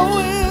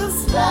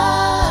lowest.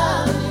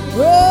 Oh,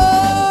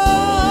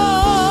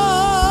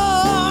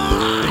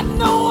 I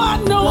know.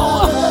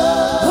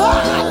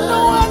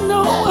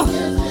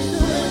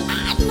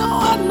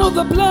 I know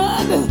the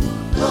blood.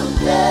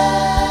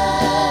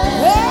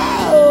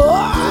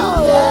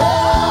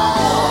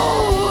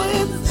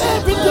 It's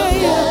every day.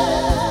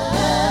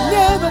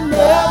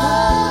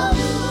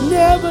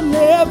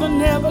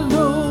 Never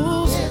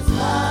lose.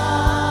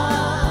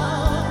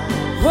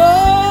 Oh,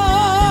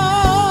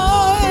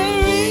 it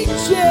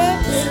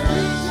reaches.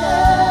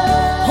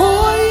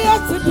 Oh,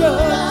 yes, it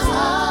does.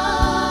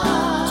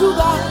 To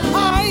the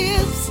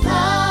highest.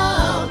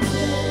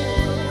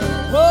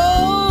 Oh,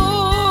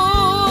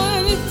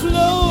 and it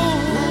flows.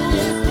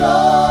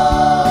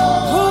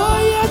 Oh,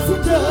 yes,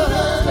 it does.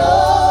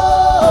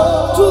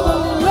 To the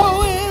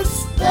lowest.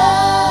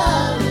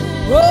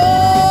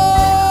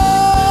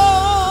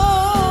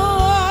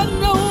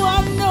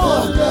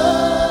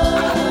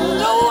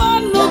 Oh, I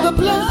know the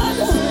blood,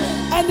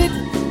 and it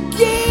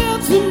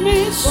gives me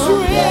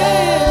strength.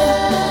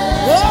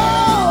 Oh,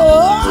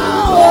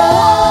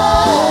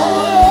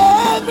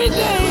 every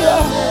day.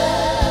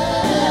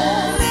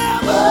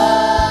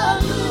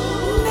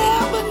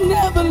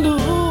 Never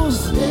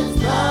lose.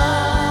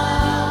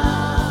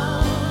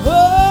 Oh,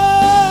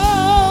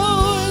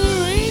 it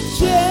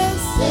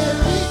reaches.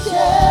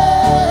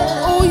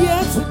 Oh,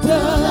 yes, it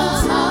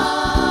does.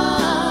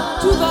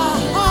 To the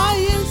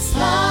highest.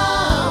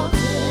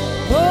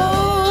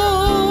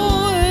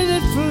 Oh, and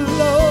it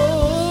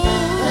flows.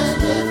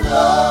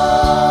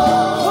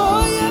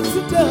 Oh, yes,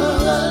 it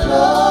does.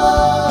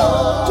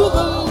 To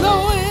the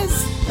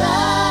lowest.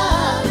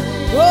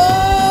 Oh,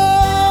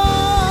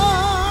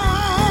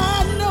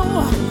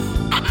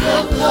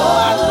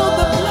 I know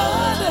the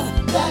blood,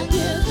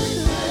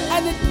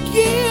 and it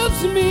gives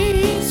me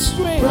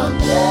strength.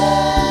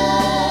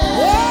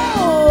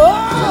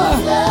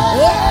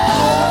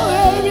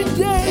 Every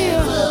day.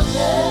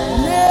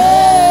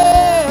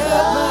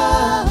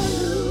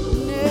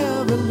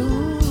 Never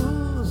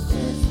lose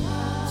its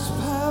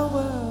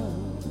power.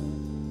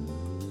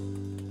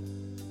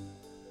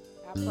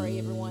 I pray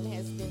everyone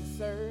has been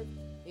served.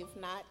 If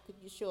not, could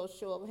you show a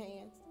show of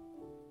hands?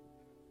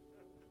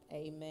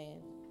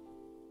 Amen.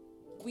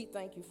 We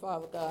thank you,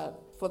 Father God,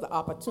 for the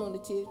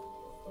opportunity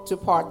to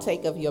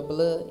partake of your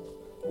blood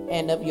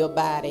and of your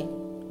body,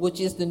 which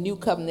is the new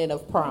covenant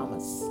of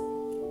promise.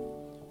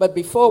 But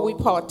before we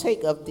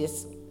partake of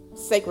this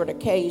sacred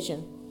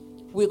occasion,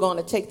 we're going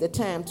to take the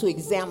time to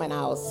examine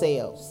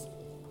ourselves.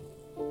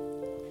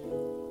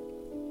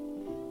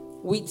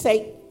 We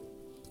take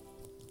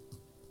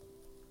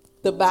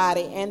the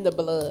body and the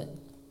blood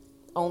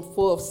on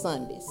 4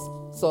 Sundays.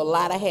 So a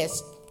lot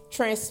has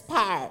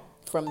transpired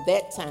from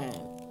that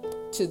time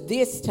to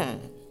this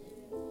time.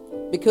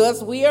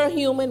 Because we are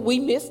human, we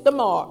miss the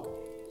mark.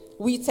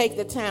 We take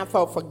the time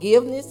for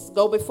forgiveness,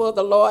 go before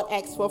the Lord,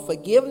 ask for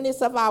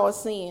forgiveness of our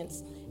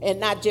sins, and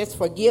not just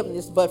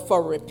forgiveness, but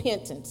for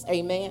repentance.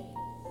 Amen.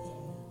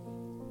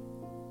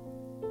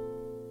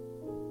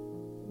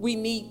 We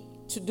need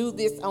to do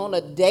this on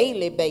a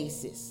daily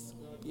basis.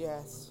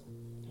 Yes.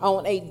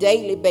 On a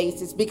daily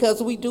basis,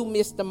 because we do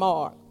miss the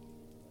mark.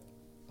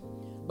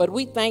 But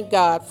we thank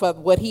God for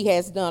what he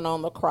has done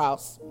on the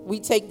cross. We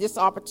take this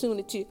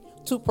opportunity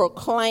to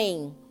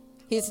proclaim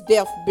his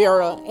death,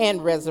 burial,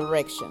 and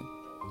resurrection.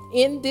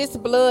 In this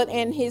blood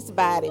and his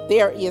body,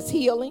 there is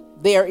healing,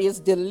 there is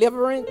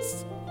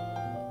deliverance,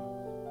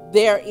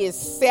 there is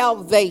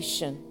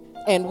salvation,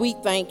 and we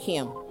thank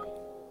him.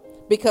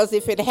 Because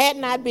if it had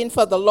not been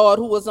for the Lord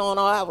who was on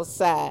our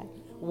side,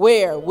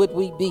 where would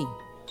we be?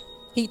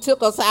 He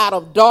took us out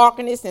of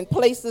darkness and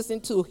placed us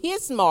into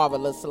his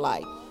marvelous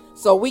light.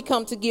 So we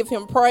come to give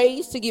him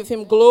praise, to give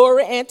him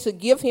glory, and to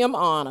give him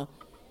honor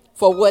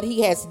for what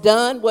he has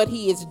done, what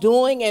he is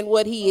doing, and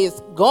what he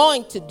is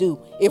going to do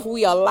if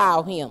we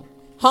allow him.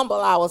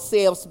 Humble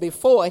ourselves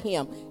before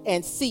him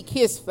and seek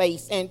his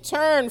face and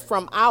turn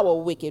from our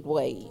wicked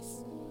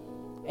ways.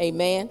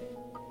 Amen.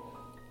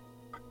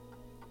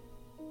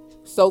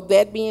 So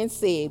that being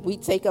said, we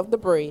take of the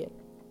bread.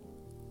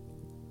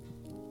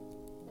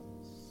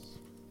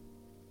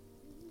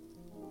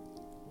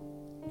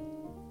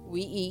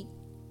 We eat.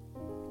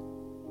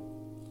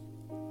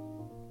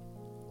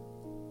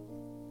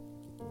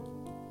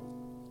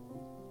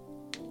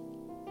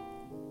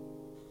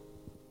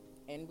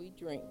 And we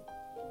drink.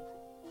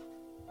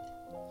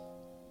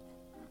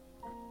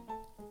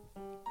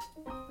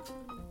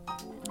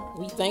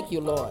 We thank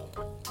you, Lord.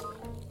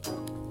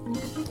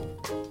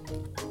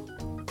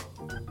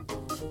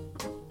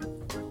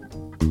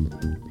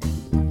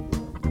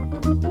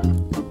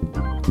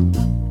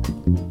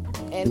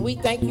 And we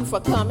thank you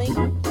for coming.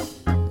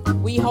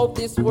 We hope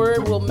this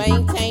word will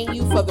maintain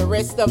you for the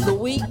rest of the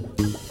week.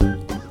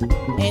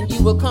 And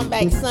you will come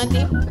back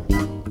Sunday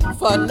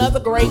for another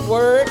great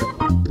word.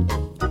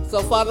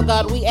 So, Father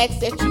God, we ask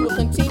that you will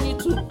continue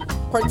to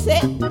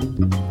protect,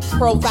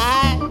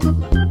 provide,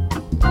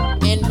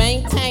 and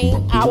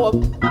maintain our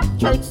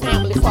church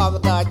family, Father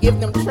God. Give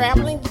them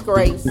traveling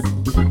grace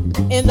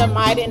in the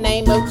mighty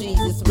name of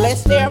Jesus.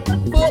 Bless their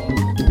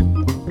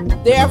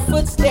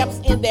footsteps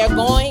in their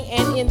going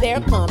and in their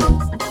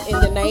comings. In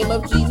the name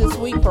of Jesus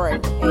we pray.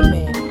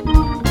 Amen.